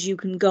A is you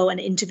can go and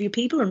interview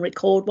people and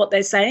record what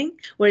they're saying,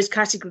 whereas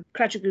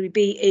category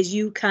B is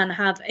you can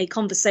have a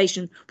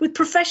conversation with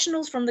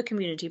professionals from the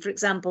community. For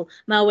example,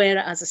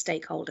 Moera as a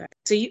stakeholder.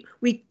 So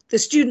the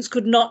students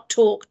could not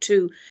talk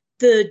to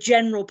the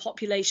general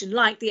population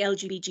like the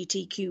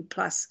LGBTQ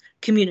plus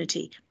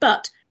community,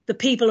 but the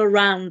people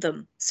around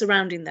them,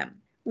 surrounding them.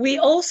 We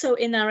also,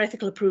 in our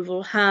ethical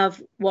approval,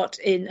 have what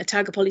in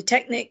Otago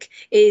Polytechnic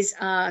is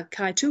our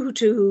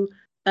Kaituhutuhu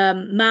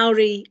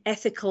Maori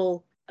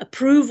ethical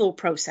approval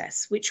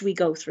process, which we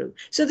go through.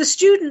 So the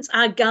students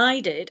are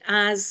guided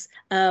as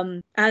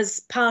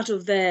part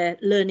of their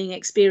learning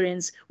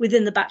experience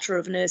within the Bachelor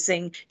of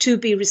Nursing to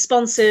be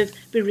responsive,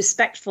 be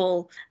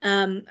respectful,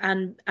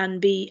 and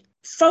be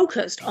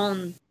focused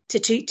on Te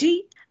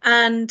Tiriti,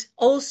 and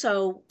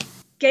also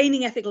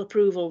gaining ethical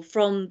approval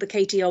from the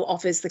KTO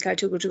office, the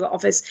Kaituhutuhu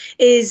office,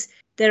 is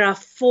there are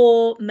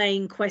 4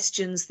 main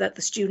questions that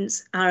the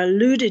students are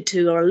alluded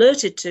to or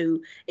alerted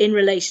to in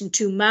relation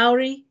to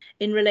Maori,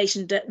 in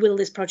relation to will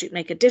this project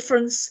make a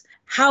difference?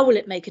 How will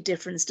it make a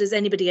difference? Does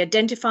anybody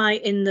identify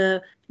in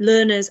the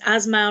learners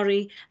as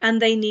Maori?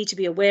 And they need to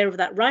be aware of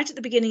that right at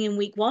the beginning in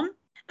week 1.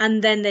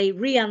 And then they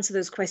re-answer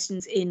those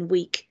questions in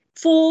week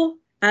 4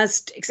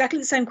 as exactly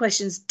the same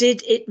questions.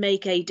 Did it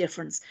make a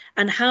difference?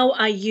 And how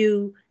are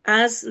you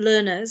as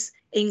learners,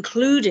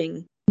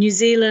 including New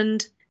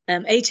Zealand,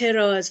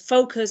 Aotearoa's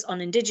focus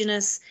on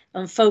Indigenous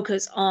and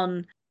focus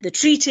on the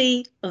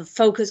treaty, and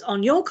focus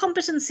on your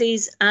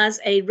competencies as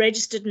a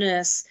registered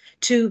nurse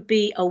to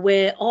be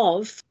aware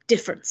of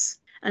difference?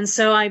 And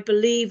so I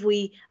believe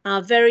we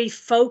are very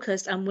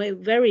focused, and we're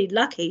very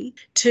lucky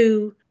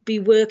to be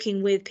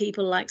working with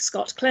people like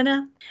Scott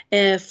Klenner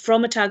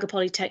from Otago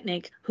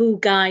Polytechnic, who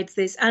guides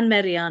this, and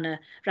Mariana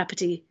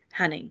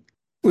Rapati-Hanning.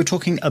 We're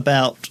talking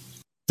about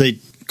the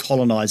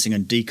colonising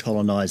and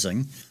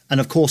decolonising. And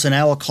of course, in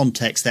our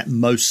context, that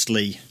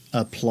mostly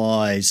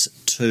applies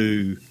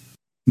to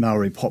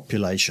Maori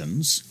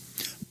populations.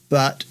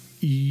 But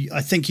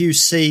I think you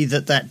see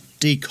that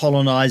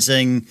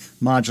decolonising,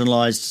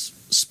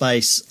 marginalised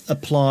space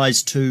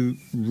applies to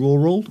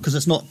rural, because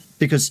it's not,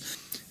 because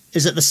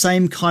Is it the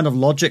same kind of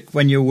logic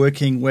when you're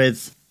working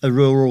with a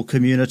rural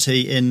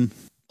community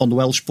on the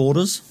Welsh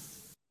borders?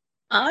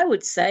 I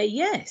would say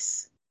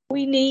yes.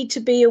 We need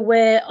to be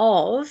aware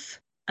of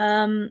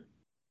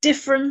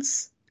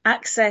difference,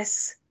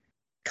 access,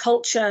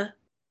 culture,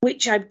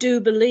 which I do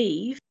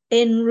believe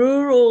in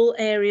rural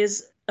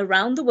areas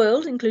around the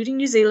world, including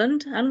New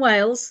Zealand and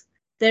Wales,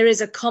 there is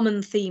a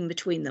common theme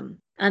between them.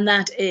 And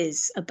that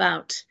is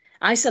about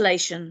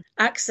isolation,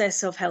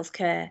 access of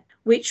healthcare,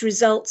 which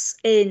results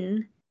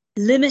in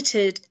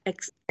limited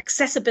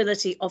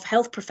accessibility of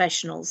health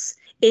professionals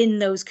in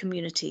those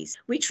communities,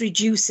 which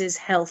reduces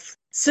health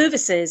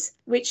services,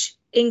 which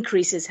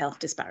increases health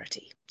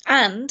disparity.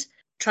 And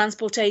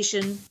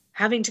transportation,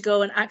 having to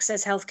go and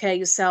access healthcare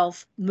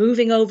yourself,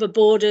 moving over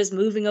borders,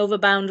 moving over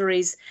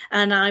boundaries.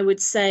 And I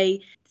would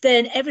say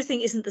then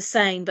everything isn't the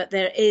same, but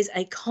there is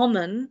a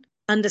common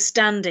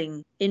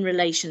understanding in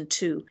relation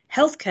to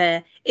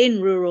healthcare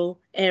in rural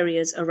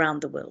areas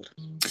around the world.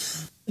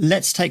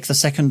 Let's take the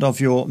second of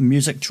your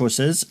music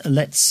choices.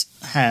 Let's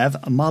have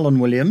Marlon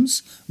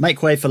Williams,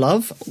 Make Way for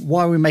Love.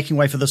 Why are we making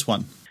way for this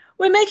one?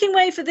 We're making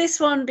way for this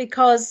one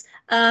because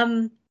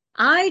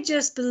I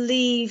just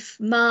believe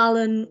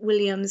Marlon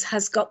Williams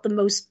has got the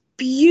most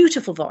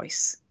beautiful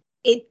voice.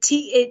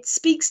 It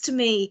speaks to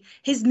me.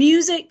 His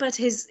music, but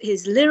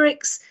his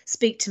lyrics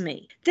speak to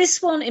me.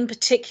 This one in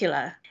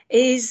particular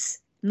is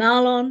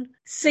Marlon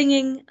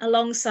singing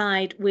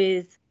alongside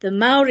with the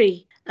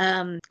Maori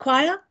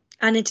choir,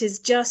 and it is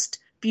just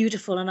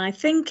beautiful. And I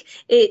think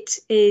it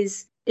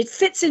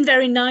fits in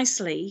very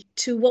nicely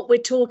to what we're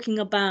talking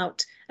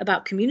about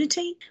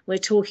community. We're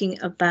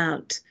talking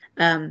about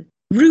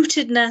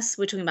rootedness,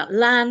 we're talking about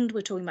land,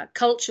 we're talking about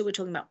culture, we're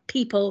talking about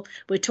people,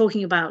 we're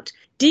talking about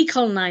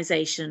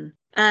decolonization.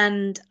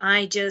 And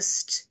I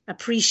just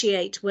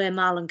appreciate where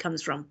Marlon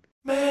comes from.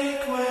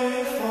 Make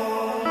way for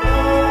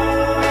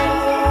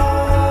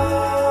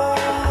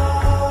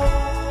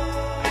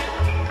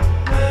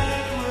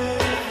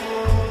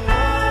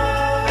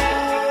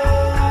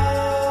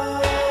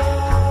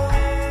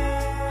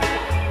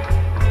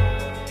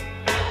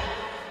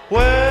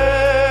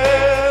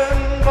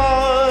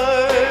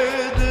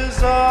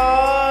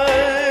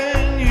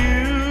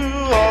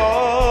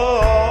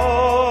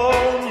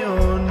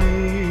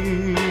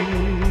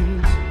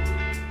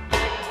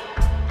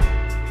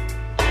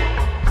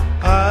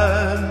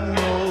I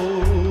know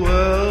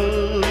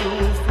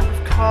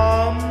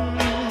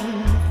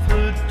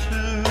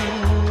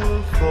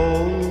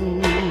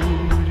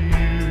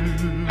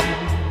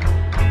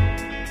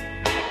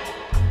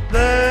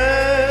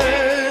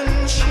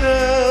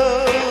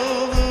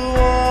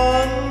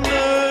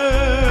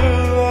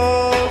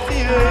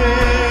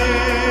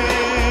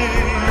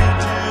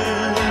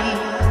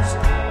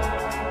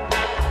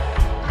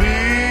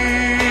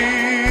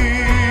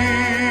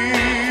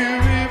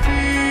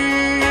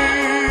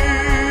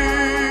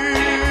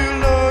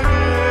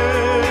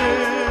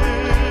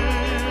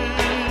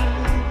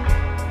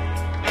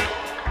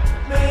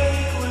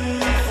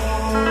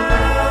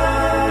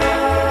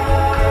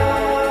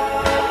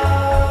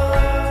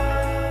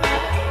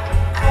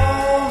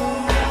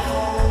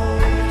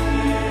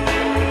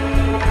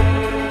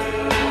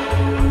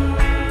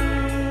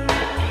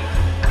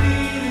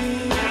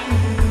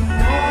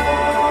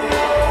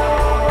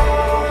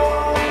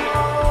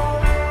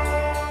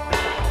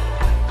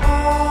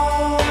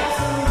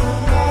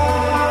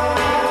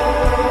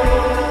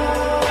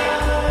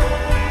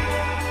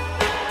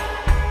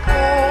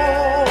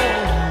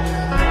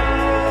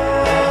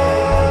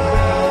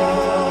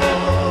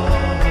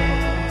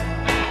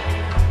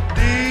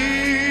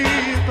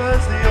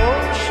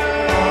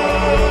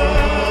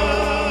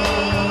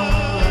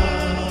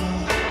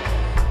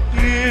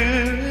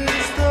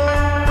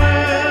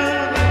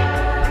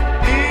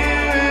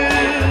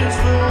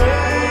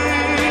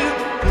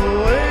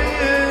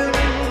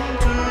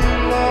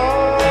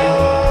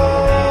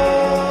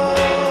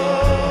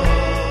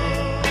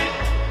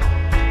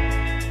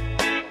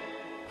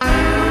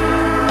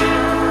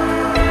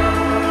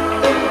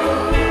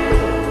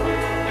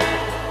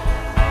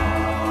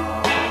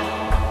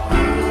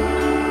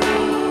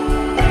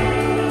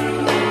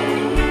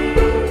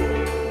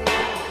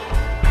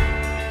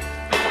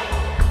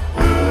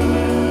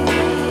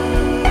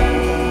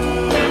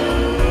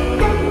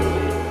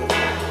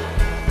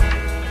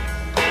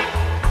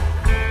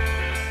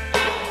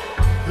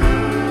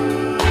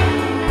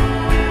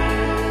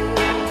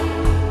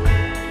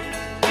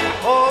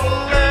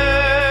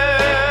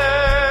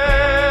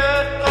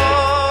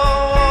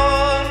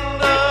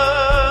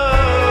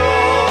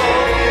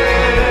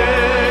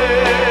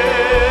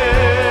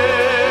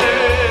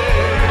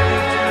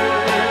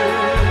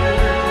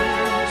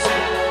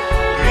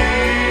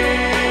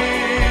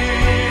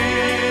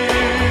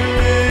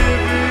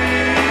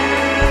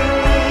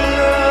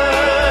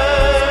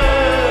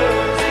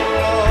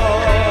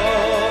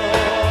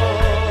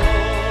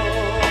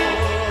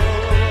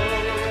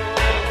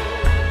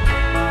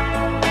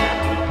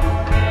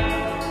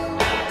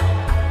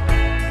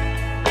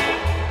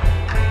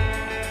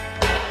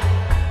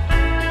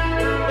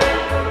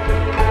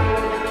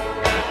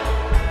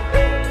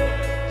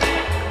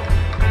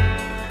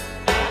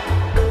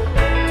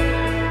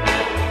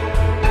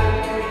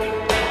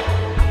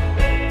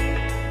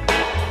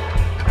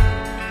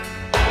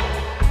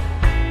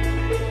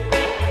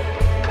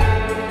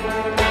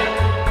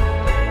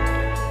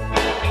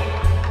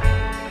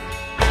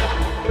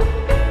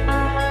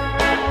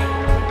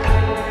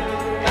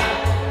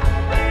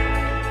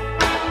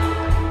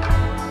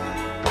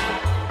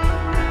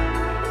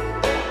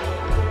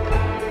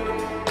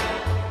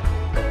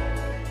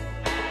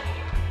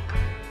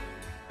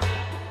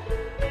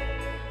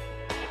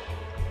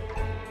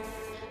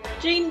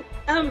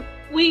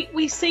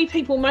see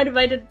people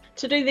motivated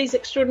to do these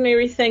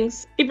extraordinary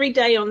things every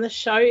day on this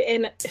show,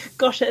 and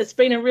gosh, it's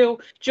been a real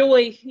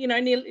joy,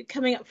 nearly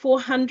coming up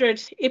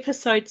 400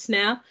 episodes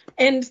now.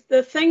 And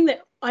the thing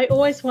that I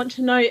always want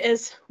to know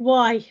is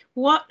why?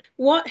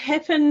 What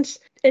happened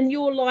in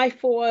your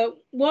life, or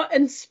what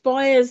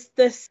inspires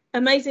this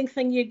amazing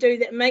thing you do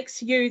that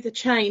makes you the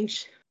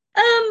change?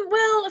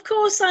 Well, of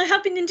course, I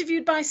have been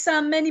interviewed by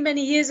Sam many,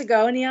 many years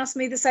ago, and he asked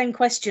me the same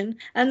question.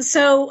 And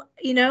so,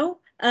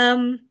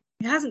 it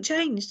hasn't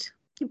changed.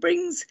 It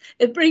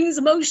brings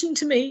emotion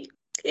to me.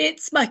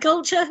 It's my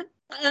culture,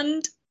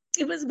 and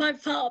it was my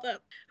father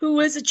who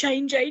was a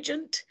change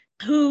agent,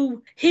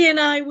 who he and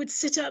I would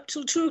sit up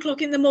till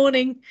 2:00 in the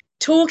morning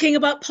talking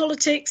about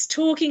politics,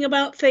 talking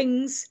about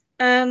things,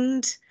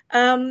 and,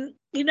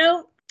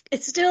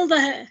 it's still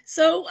there.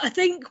 So I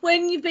think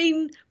when you've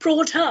been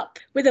brought up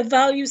with a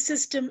value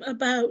system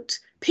about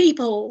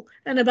people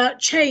and about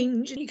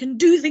change, and you can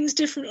do things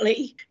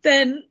differently,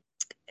 then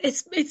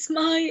it's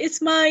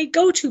my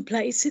go-to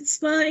place.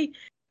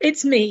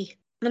 It's me.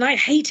 And I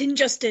hate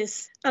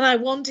injustice, and I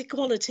want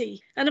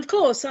equality. And of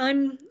course,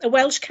 I'm a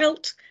Welsh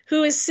Celt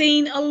who has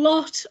seen a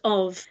lot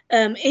of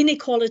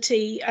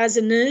inequality as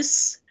a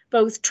nurse,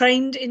 both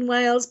trained in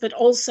Wales, but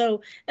also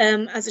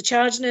as a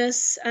charge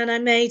nurse. And I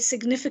made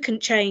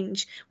significant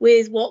change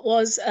with what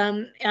was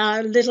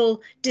our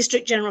little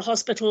district general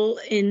hospital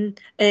in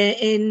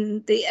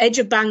the edge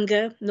of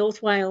Bangor,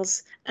 North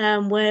Wales,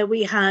 where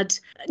we had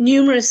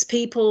numerous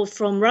people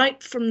from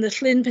the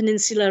Llyn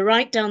Peninsula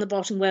right down the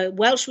bottom, where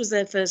Welsh was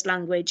their first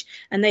language.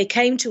 And they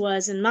came to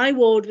us, and my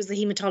ward was the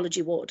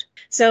haematology ward.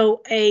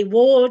 So a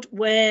ward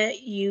where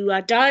you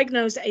are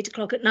diagnosed at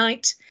 8:00 at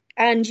night,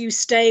 and you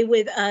stay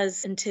with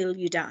us until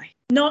you die.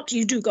 Not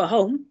you do go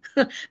home,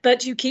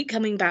 but you keep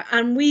coming back.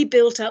 And we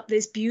built up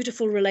this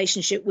beautiful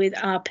relationship with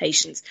our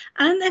patients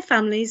and their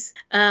families.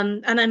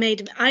 And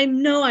I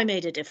know I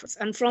made a difference.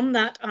 And from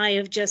that, I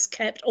have just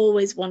kept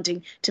always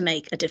wanting to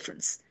make a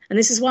difference. And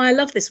this is why I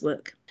love this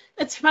work.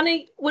 It's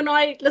funny, when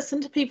I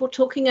listen to people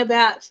talking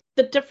about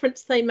the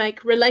difference they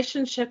make,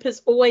 relationship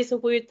is always a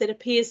word that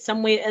appears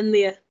somewhere in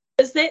there.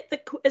 Is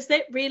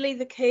that really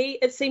the key?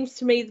 It seems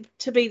to me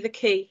to be the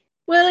key.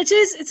 Well, it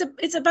is.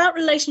 It's about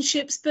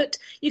relationships, but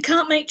you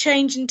can't make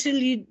change until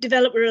you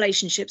develop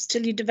relationships,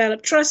 till you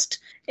develop trust,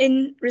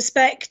 in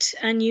respect,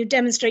 and you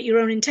demonstrate your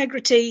own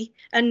integrity.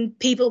 And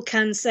people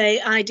can say,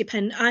 I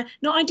depend,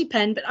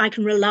 but I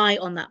can rely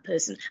on that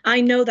person. I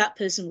know that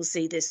person will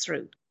see this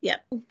through. Yeah.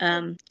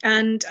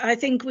 And I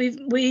think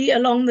we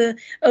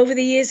over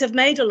the years have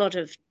made a lot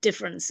of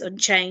difference and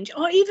change,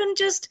 or even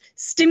just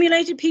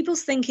stimulated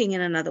people's thinking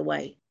in another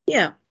way.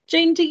 Yeah.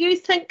 Jean, do you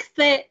think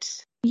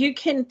that you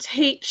can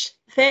teach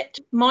that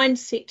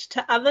mindset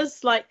to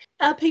others? Like,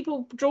 are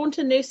people drawn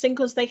to nursing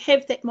because they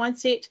have that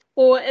mindset,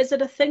 or is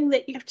it a thing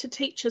that you have to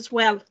teach as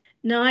well?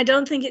 No, I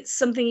don't think it's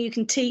something you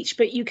can teach,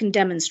 but you can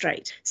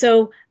demonstrate.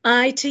 So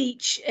I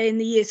teach in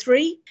the year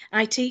 3.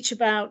 I teach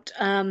about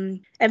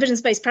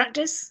evidence-based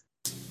practice.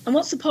 And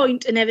what's the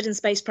point in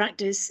evidence-based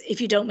practice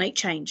if you don't make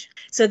change?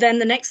 So then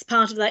the next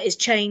part of that is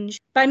change.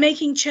 By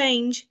making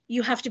change,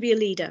 you have to be a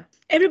leader.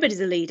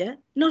 Everybody's a leader,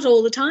 not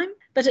all the time,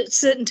 but at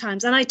certain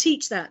times. And I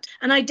teach that,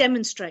 and I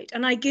demonstrate,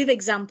 and I give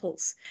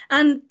examples.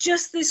 And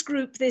just this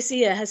group this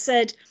year has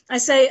said, I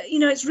say,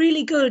 it's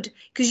really good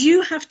because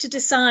you have to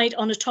decide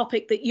on a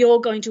topic that you're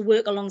going to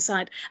work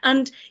alongside.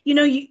 And,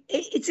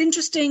 it's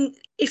interesting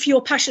if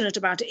you're passionate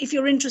about it, if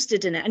you're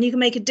interested in it, and you can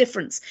make a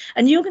difference.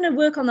 And you're going to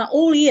work on that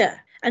all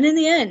year. And in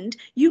the end,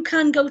 you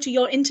can go to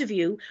your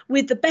interview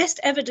with the best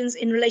evidence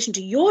in relation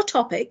to your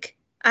topic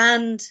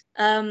and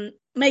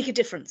make a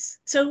difference.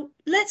 So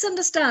let's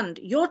understand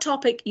your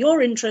topic, your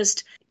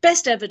interest,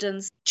 best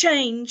evidence,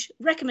 change,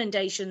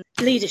 recommendation,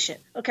 leadership.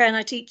 Okay, and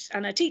I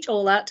teach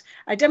all that.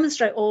 I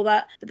demonstrate all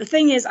that. But the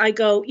thing is, I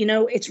go,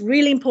 it's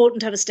really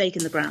important to have a stake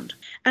in the ground.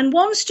 And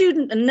one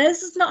student, and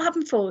this has not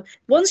happened before,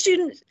 one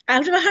student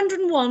out of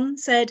 101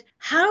 said,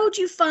 how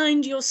do you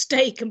find your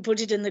stake and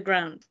put it in the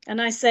ground?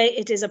 And I say,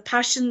 it is a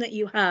passion that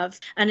you have.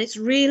 And it's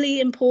really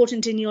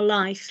important in your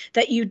life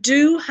that you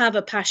do have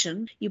a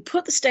passion. You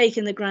put the stake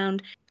in the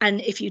ground. And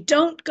if you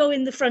don't go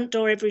in the front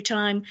door every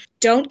time,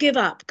 don't give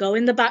up. Go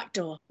in the back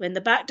door. When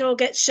the back door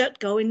gets shut,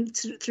 go in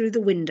through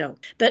the window.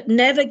 But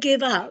never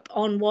give up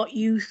on what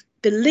you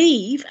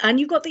believe, and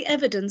you've got the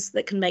evidence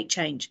that can make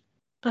change.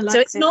 So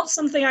it's not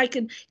something I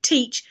can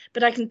teach,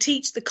 but I can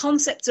teach the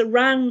concepts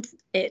around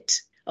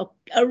it,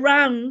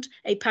 around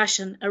a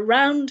passion,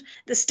 around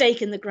the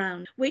stake in the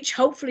ground, which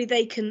hopefully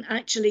they can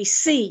actually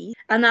see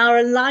and are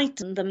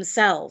enlightened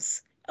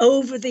themselves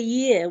over the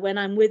year when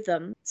I'm with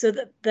them. So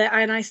that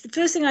the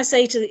first thing I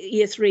say to the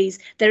year 3s,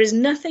 there is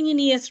nothing in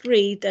year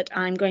 3 that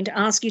I'm going to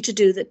ask you to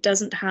do that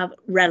doesn't have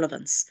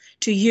relevance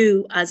to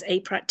you as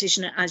a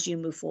practitioner as you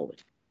move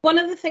forward. One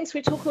of the things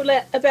we talk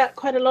about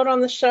quite a lot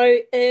on the show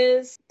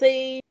is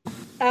the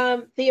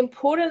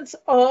importance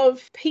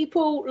of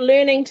people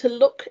learning to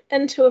look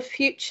into a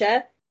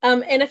future.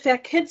 And if our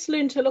kids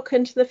learn to look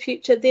into the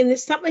future, then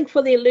there's something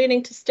for their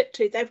learning to stick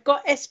to. They've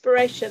got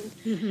aspiration.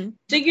 Mm-hmm.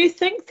 Do you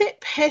think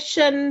that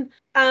passion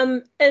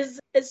is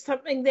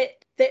something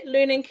that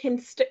learning can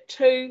stick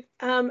to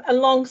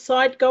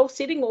alongside goal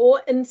setting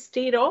or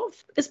instead of?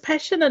 Is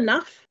passion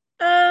enough?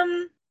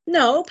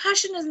 No,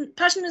 passion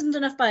isn't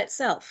enough by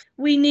itself.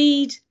 We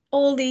need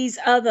all these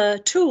other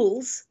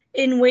tools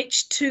in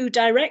which to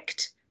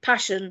direct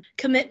passion,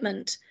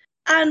 commitment,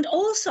 and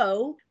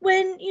also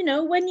when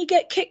you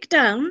get kicked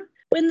down,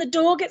 when the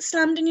door gets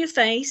slammed in your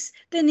face,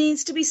 there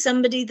needs to be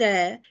somebody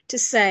there to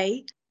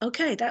say,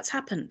 okay, that's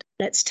happened.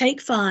 Let's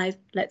take 5.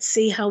 Let's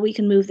see how we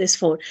can move this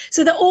forward.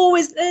 So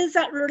there's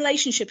that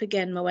relationship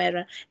again,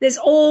 Moira. There's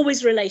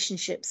always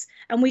relationships,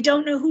 and we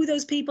don't know who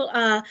those people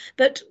are,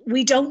 but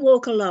we don't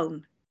walk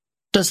alone.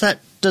 Does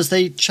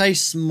the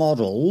Chase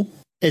model,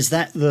 is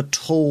that the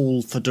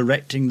tool for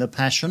directing the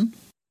passion?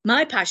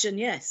 My passion,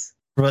 yes.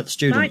 What about the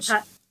students?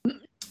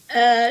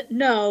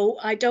 No,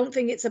 I don't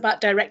think it's about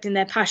directing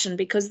their passion,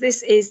 because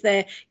this is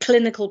their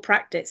clinical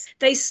practice.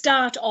 They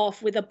start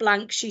off with a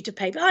blank sheet of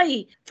paper,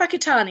 i.e.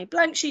 Whakatane,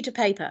 blank sheet of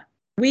paper.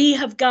 We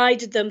have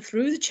guided them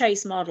through the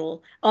Chase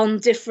model on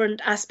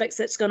different aspects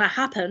that's going to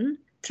happen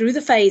through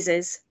the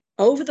phases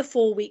over the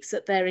 4 weeks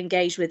that they're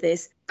engaged with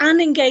this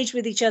and engaged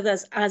with each other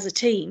as a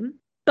team.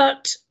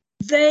 But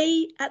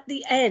they, at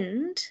the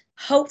end,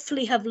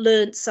 hopefully have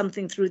learned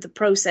something through the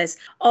process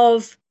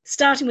of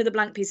starting with a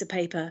blank piece of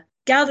paper,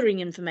 gathering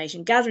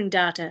information, gathering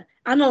data,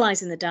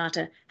 analysing the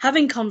data,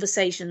 having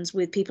conversations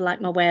with people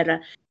like Moira,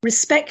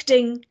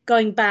 respecting,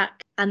 going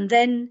back, and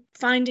then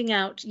finding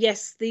out,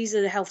 yes, these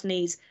are the health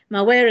needs.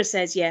 Moira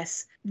says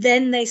yes.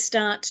 Then they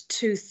start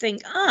to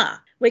think,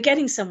 we're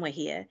getting somewhere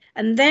here.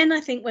 And then I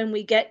think when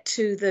we get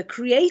to the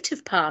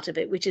creative part of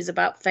it, which is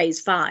about phase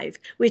 5,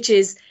 which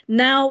is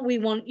now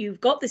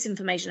you've got this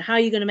information, how are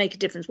you going to make a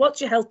difference?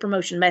 What's your health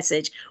promotion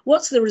message?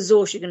 What's the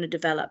resource you're going to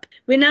develop?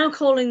 We're now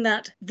calling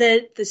that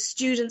the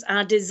students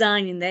are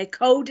designing, they're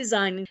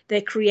co-designing,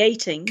 they're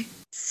creating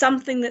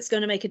something that's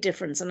going to make a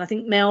difference. And I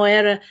think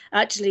Moira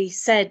actually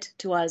said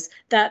to us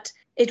that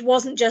it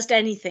wasn't just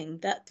anything,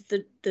 that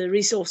the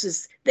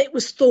resources, it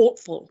was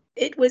thoughtful,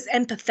 it was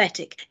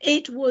empathetic,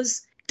 it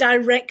was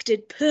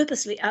directed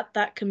purposely at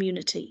that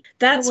community.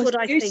 That's what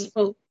I think.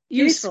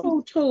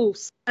 Useful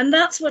tools. And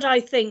that's what I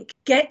think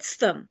gets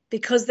them,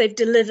 because they've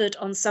delivered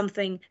on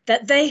something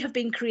that they have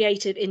been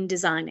creative in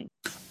designing.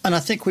 And I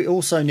think we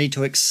also need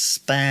to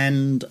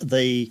expand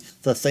the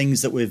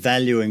things that we're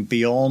valuing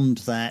beyond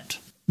that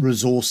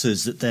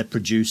resources that they're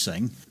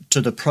producing to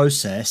the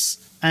process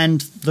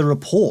and the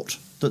report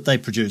that they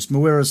produce.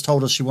 Moira's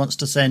told us she wants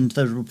to send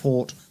the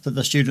report that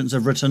the students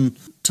have written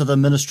to the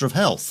Minister of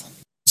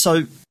Health.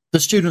 So the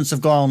students have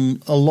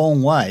gone a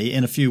long way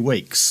in a few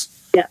weeks.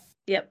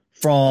 Yep.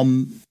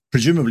 From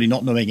presumably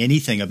not knowing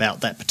anything about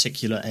that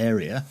particular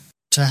area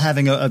to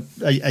having a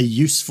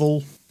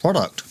useful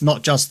product,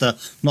 not just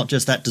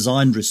that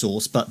designed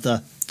resource, but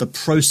the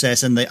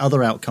process and the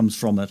other outcomes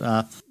from it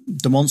are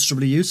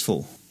demonstrably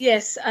useful.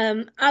 Yes,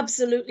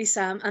 absolutely,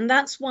 Sam. And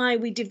that's why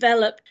we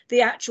developed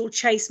the actual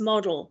Chase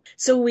model.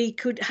 So we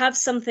could have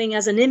something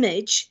as an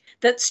image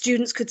that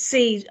students could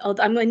see,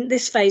 I'm in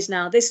this phase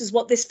now, this is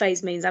what this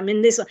phase means, I'm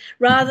in this,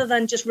 rather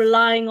than just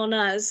relying on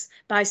us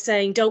by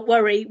saying, don't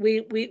worry,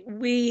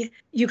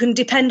 you can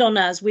depend on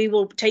us, we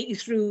will take you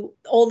through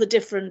all the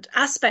different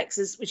aspects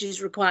which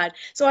is required.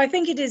 So I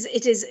think it is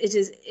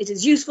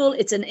useful,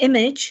 it's an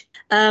image,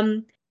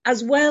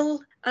 as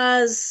well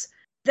as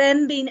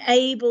them being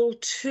able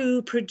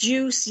to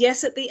produce,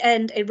 yes, at the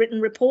end, a written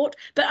report,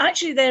 but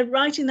actually they're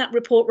writing that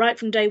report right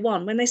from day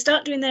one. When they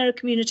start doing their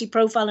community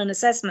profile and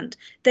assessment,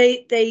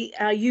 they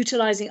are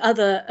utilising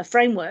other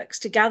frameworks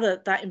to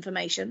gather that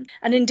information.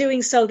 And in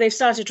doing so, they've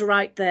started to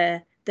write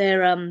their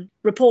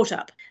report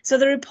up. So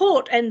the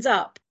report ends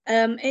up,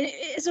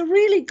 it's a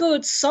really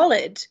good,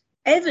 solid,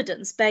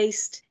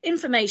 evidence-based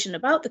information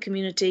about the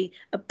community,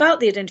 about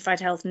the identified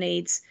health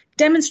needs,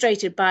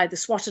 demonstrated by the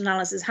SWOT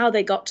analysis, how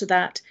they got to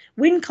that,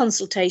 in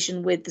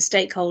consultation with the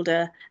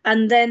stakeholder,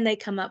 and then they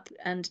come up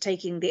and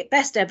taking the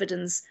best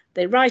evidence,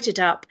 they write it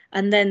up,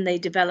 and then they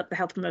develop the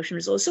health promotion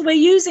resource. So we're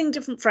using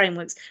different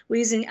frameworks. We're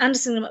using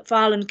Anderson and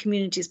Macfarlane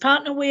Communities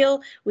Partner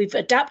Wheel. We've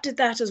adapted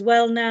that as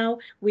well now.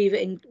 We're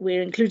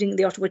including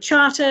the Ottawa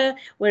Charter.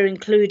 We're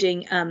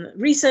including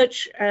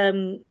research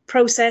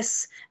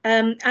process,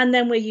 and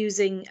then we're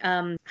using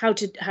how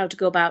to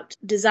go about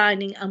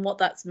designing and what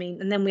that's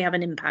mean. And then we have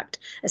an impact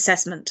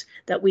assessment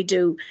that we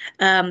do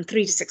 3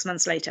 to 6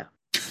 months later.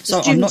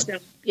 So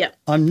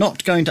I'm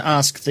not going to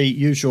ask the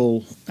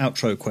usual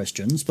outro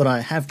questions, but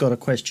I have got a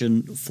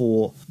question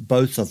for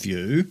both of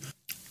you,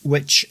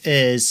 which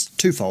is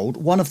twofold.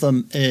 One of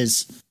them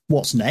is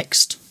what's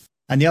next,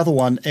 and the other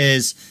one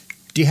is,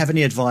 do you have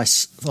any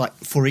advice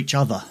for each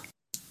other?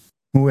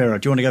 Moira,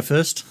 do you want to go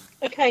first?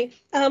 Okay.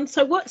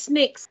 So what's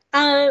next?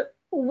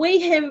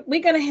 We're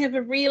going to have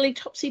a really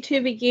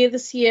topsy-turvy year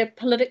this year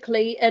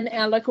politically in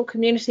our local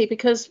community,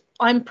 because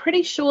I'm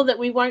pretty sure that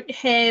we won't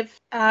have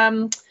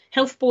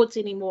health boards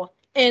anymore.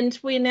 And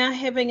we're now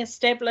having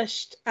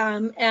established our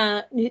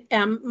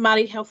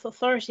Māori Health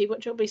Authority,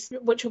 which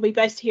will be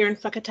based here in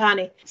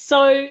Whakatane.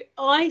 So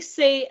I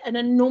see an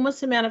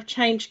enormous amount of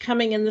change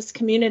coming in this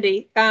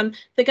community.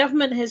 The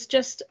government has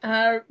just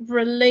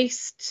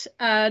released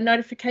a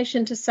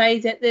notification to say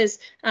that there's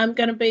going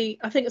to be,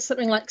 I think it's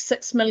something like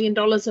 $6 million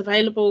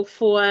available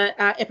for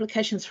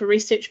applications for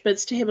research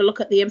bids to have a look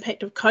at the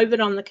impact of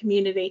COVID on the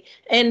community.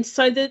 And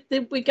so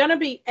we're going to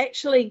be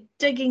actually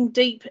digging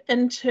deep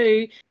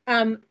into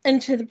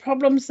the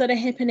problems that are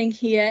happening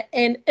here,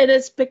 and it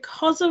is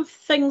because of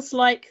things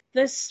like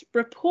this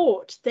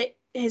report that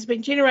has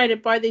been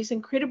generated by these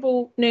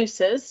incredible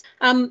nurses.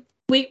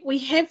 We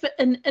have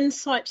an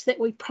insight that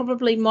we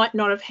probably might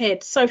not have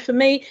had. So for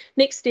me,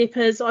 next step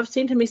is I've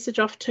sent a message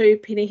off to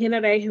Peeni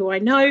Henare, who I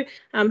know,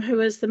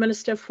 who is the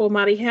Minister for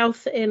Māori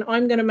Health, and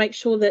I'm going to make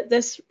sure that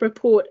this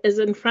report is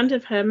in front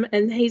of him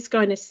and he's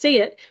going to see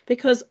it,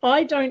 because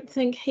I don't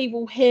think he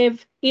will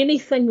have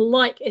anything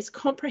like as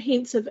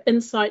comprehensive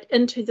insight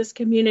into this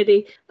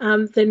community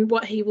than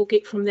what he will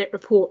get from that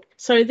report.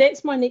 So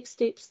that's my next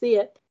steps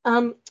there.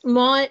 Have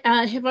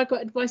I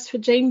got advice for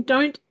Jean?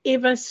 Don't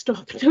ever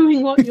stop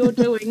doing what you're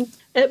doing.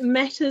 It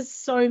matters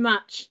so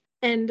much.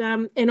 And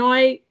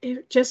I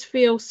just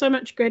feel so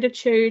much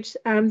gratitude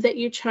that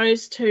you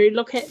chose to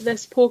look at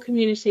this poor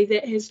community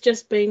that has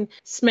just been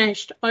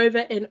smashed over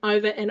and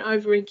over and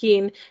over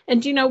again.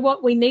 And you know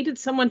what? We needed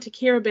someone to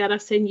care about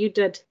us, and you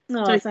did.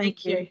 Oh, so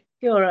thank you.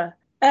 Kia ora.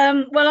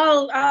 Well,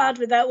 I'll add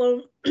with that.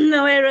 Well,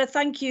 Noera,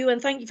 thank you,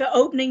 and thank you for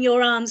opening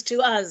your arms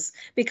to us,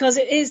 because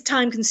it is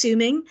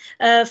time-consuming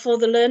for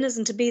the learners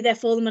and to be there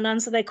for them and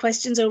answer their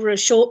questions over a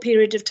short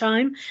period of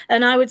time.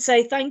 And I would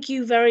say thank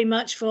you very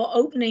much for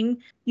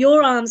opening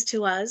your arms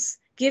to us,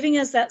 giving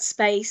us that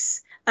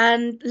space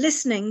and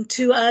listening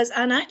to us.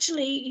 And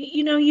actually,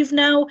 you've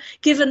now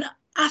given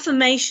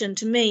affirmation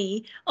to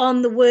me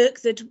on the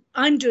work that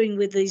I'm doing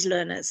with these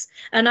learners.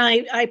 And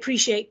I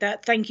appreciate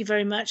that. Thank you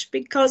very much,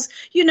 because,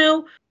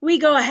 we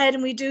go ahead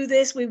and we do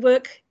this. We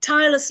work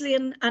tirelessly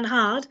and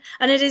hard,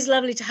 and it is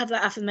lovely to have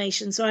that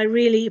affirmation. So I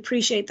really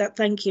appreciate that.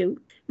 Thank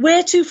you.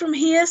 Where to from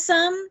here,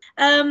 Sam?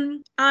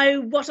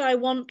 What I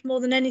want more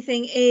than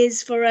anything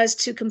is for us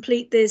to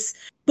complete this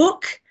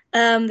book,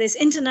 this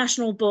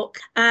international book,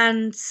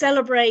 and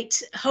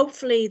celebrate,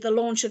 hopefully, the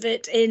launch of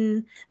it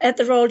at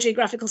the Royal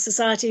Geographical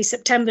Society,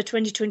 September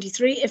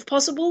 2023, if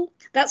possible.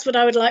 That's what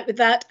I would like with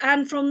that.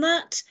 And from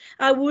that,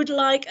 I would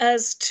like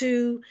us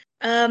to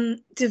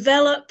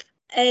develop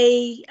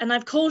and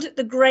I've called it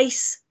the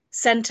Grace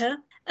Centre,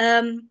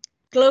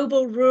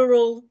 Global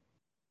Rural,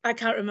 I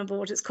can't remember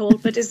what it's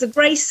called, but it's the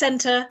Grace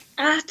Centre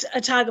at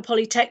Otago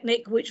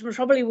Polytechnic, which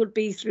probably would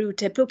be through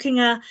Te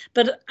Pukenga,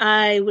 but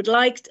I would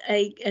like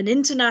an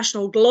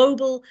international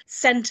global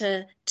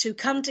centre to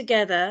come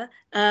together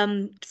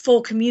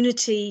for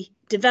community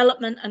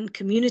development and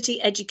community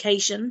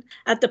education.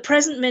 At the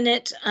present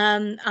minute,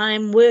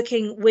 I'm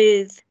working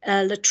with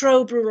La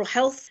Trobe Rural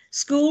Health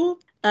School,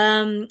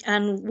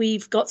 and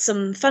we've got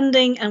some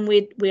funding, and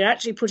we're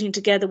actually putting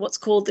together what's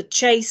called the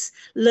Chase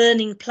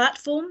Learning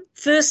Platform.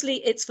 Firstly,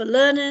 it's for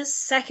learners.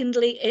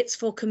 Secondly, it's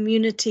for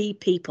community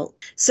people.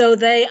 So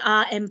they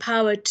are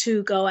empowered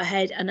to go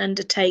ahead and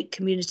undertake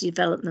community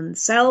development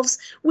themselves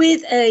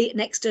with an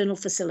external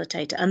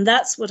facilitator. And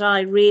that's what I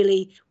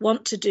really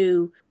want to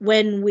do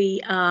when we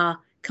are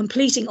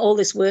completing all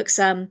this work,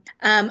 Sam,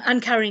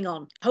 and carrying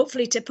on.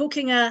 Hopefully, Te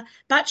Pukenga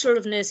Bachelor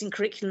of Nursing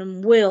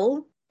curriculum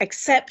will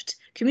accept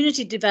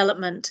community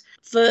development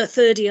for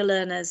third-year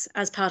learners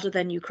as part of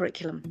their new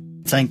curriculum.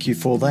 Thank you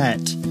for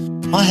that.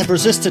 I have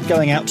resisted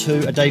going out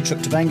to a day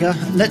trip to Bangor.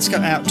 Let's go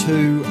out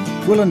to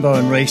Gwilym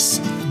Bowen Rees,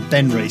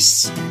 Ben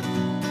Rees.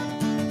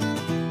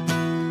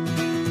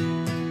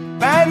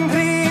 Ben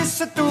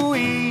Rees ydw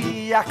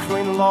i ac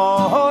rwy'n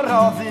lor o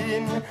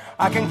ddyn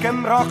ac yn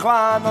Gymro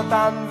glan o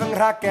dan fy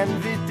nghragen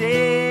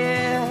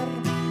fudur.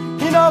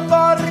 Un o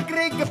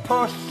borgrig y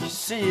pwll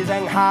sydd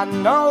yng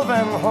nghanol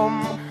fy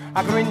nghwm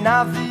ac rwy'n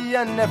naddu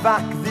yn y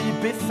facddi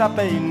byth a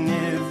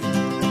beinydd.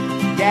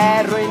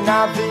 Rwy'n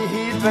naddu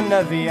hyd fy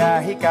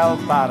nyddiau i gael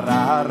bara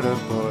ar y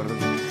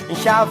bwrdd. Yn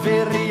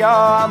llafurio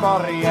am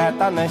oriau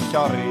dan y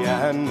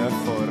lloriau yn y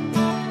ffwrn.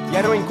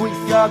 Rwy'n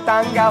gweithio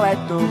dan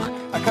galedwch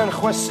ac yn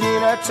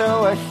chwysu'n y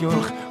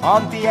tywyllwch,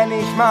 ond di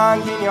ennill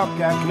ma'n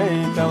ginioga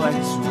gwneud y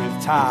lenswydd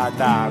tad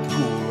a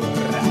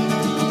gwr.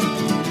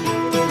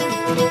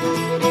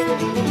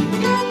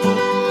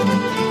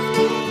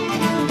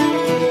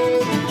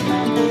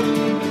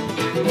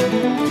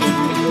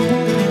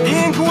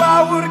 Un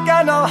gwawr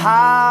ganol ha,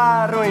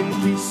 rwy'n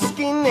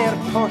disgyn i'r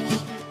pwll,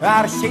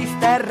 a'r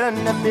lleithder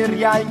yn y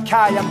muriau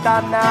cae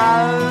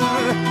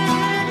amdanaf.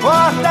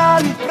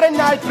 Odan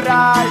brennau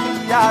brau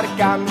ar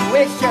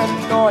ganwyll yn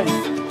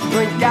noeth,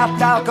 rwy'n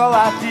gadael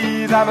gola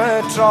dydd am y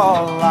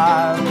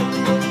trolan.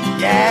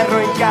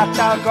 Rwy'n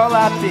gadael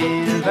gola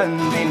dydd yn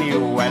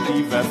ddiniwed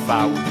i fy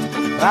ffawd,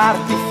 A'r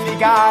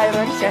diffyg air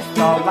yn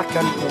llethol ac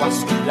yn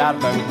gwasgu ar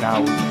fy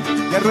ngnaw.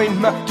 Neu rwy'n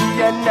mygu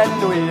yn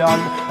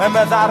enwion, y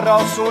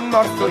meddarol swn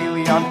mor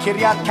ddwylion,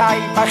 curiad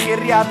caib a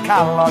churiad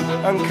calon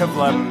yn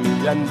cyflymu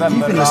yn fy You've been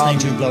myron. listening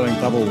to Blowing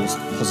Bubbles,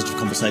 positive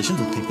conversations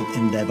with people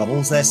in their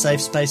bubbles, their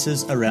safe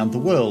spaces around the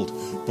world.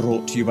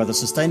 Brought to you by the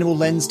Sustainable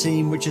Lens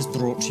team, which is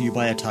brought to you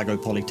by Otago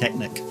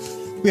Polytechnic.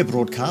 We are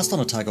broadcast on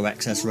Otago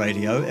Access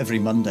Radio every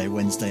Monday,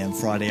 Wednesday and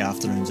Friday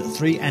afternoons at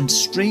 3 and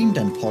streamed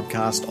and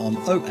podcast on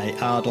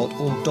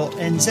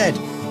oar.org.nz.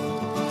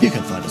 You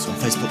can find us on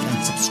Facebook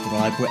and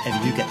subscribe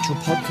wherever you get your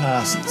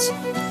podcasts.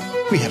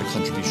 We had a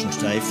contribution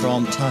today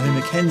from Tahu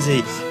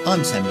Mackenzie.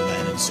 I'm Samuel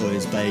Mann in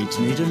Sawyers Bay,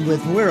 Dunedin,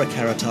 with Moira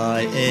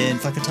Karatai in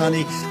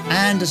Whakatane,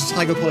 and at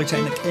Otago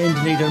Polytechnic in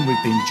Dunedin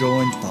we've been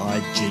joined by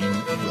Jean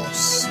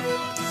Ross.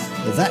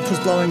 That was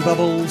Blowing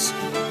Bubbles.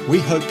 We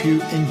hope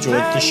you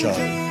enjoyed the show.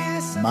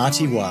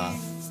 Mati wa.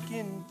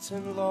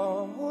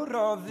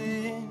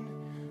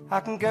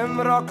 Ac yn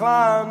Gymro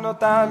glan o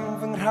dan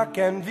fy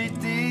ngragen fi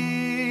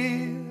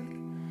dir.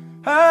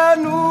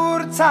 Yn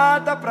ŵr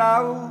tad a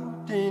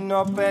brawd, un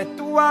o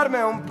bedwar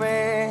mewn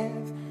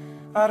bedd,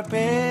 a'r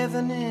bedd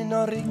yn un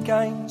o'r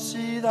ugain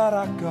sydd ar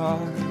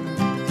agor.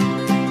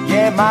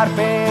 Mae'r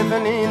bedd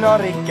yn un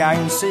o'r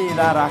ugain sydd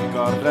ar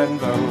agor yn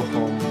fy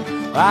nghwm.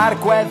 A'r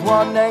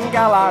gweddwon yn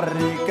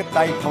galaru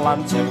gyda'i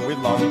plant yn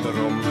wylon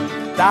drwm.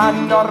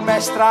 Dan o'r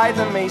mestraidd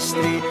y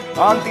meistri,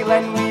 ond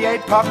dilenwi ei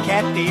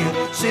pocedir,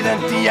 sydd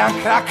yn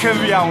dianc rhac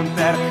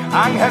cyfiawnder,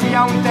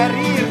 anghyfiawnder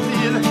i'r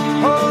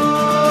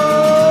dydd.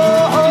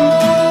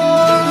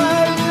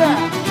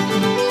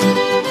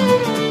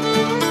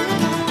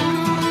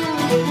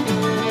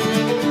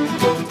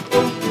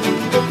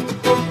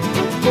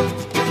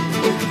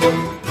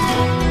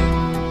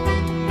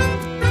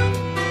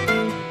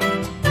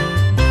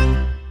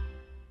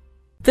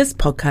 This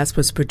podcast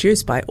was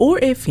produced by OAR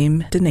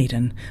FM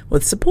Dunedin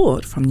with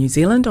support from New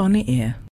Zealand On the Air.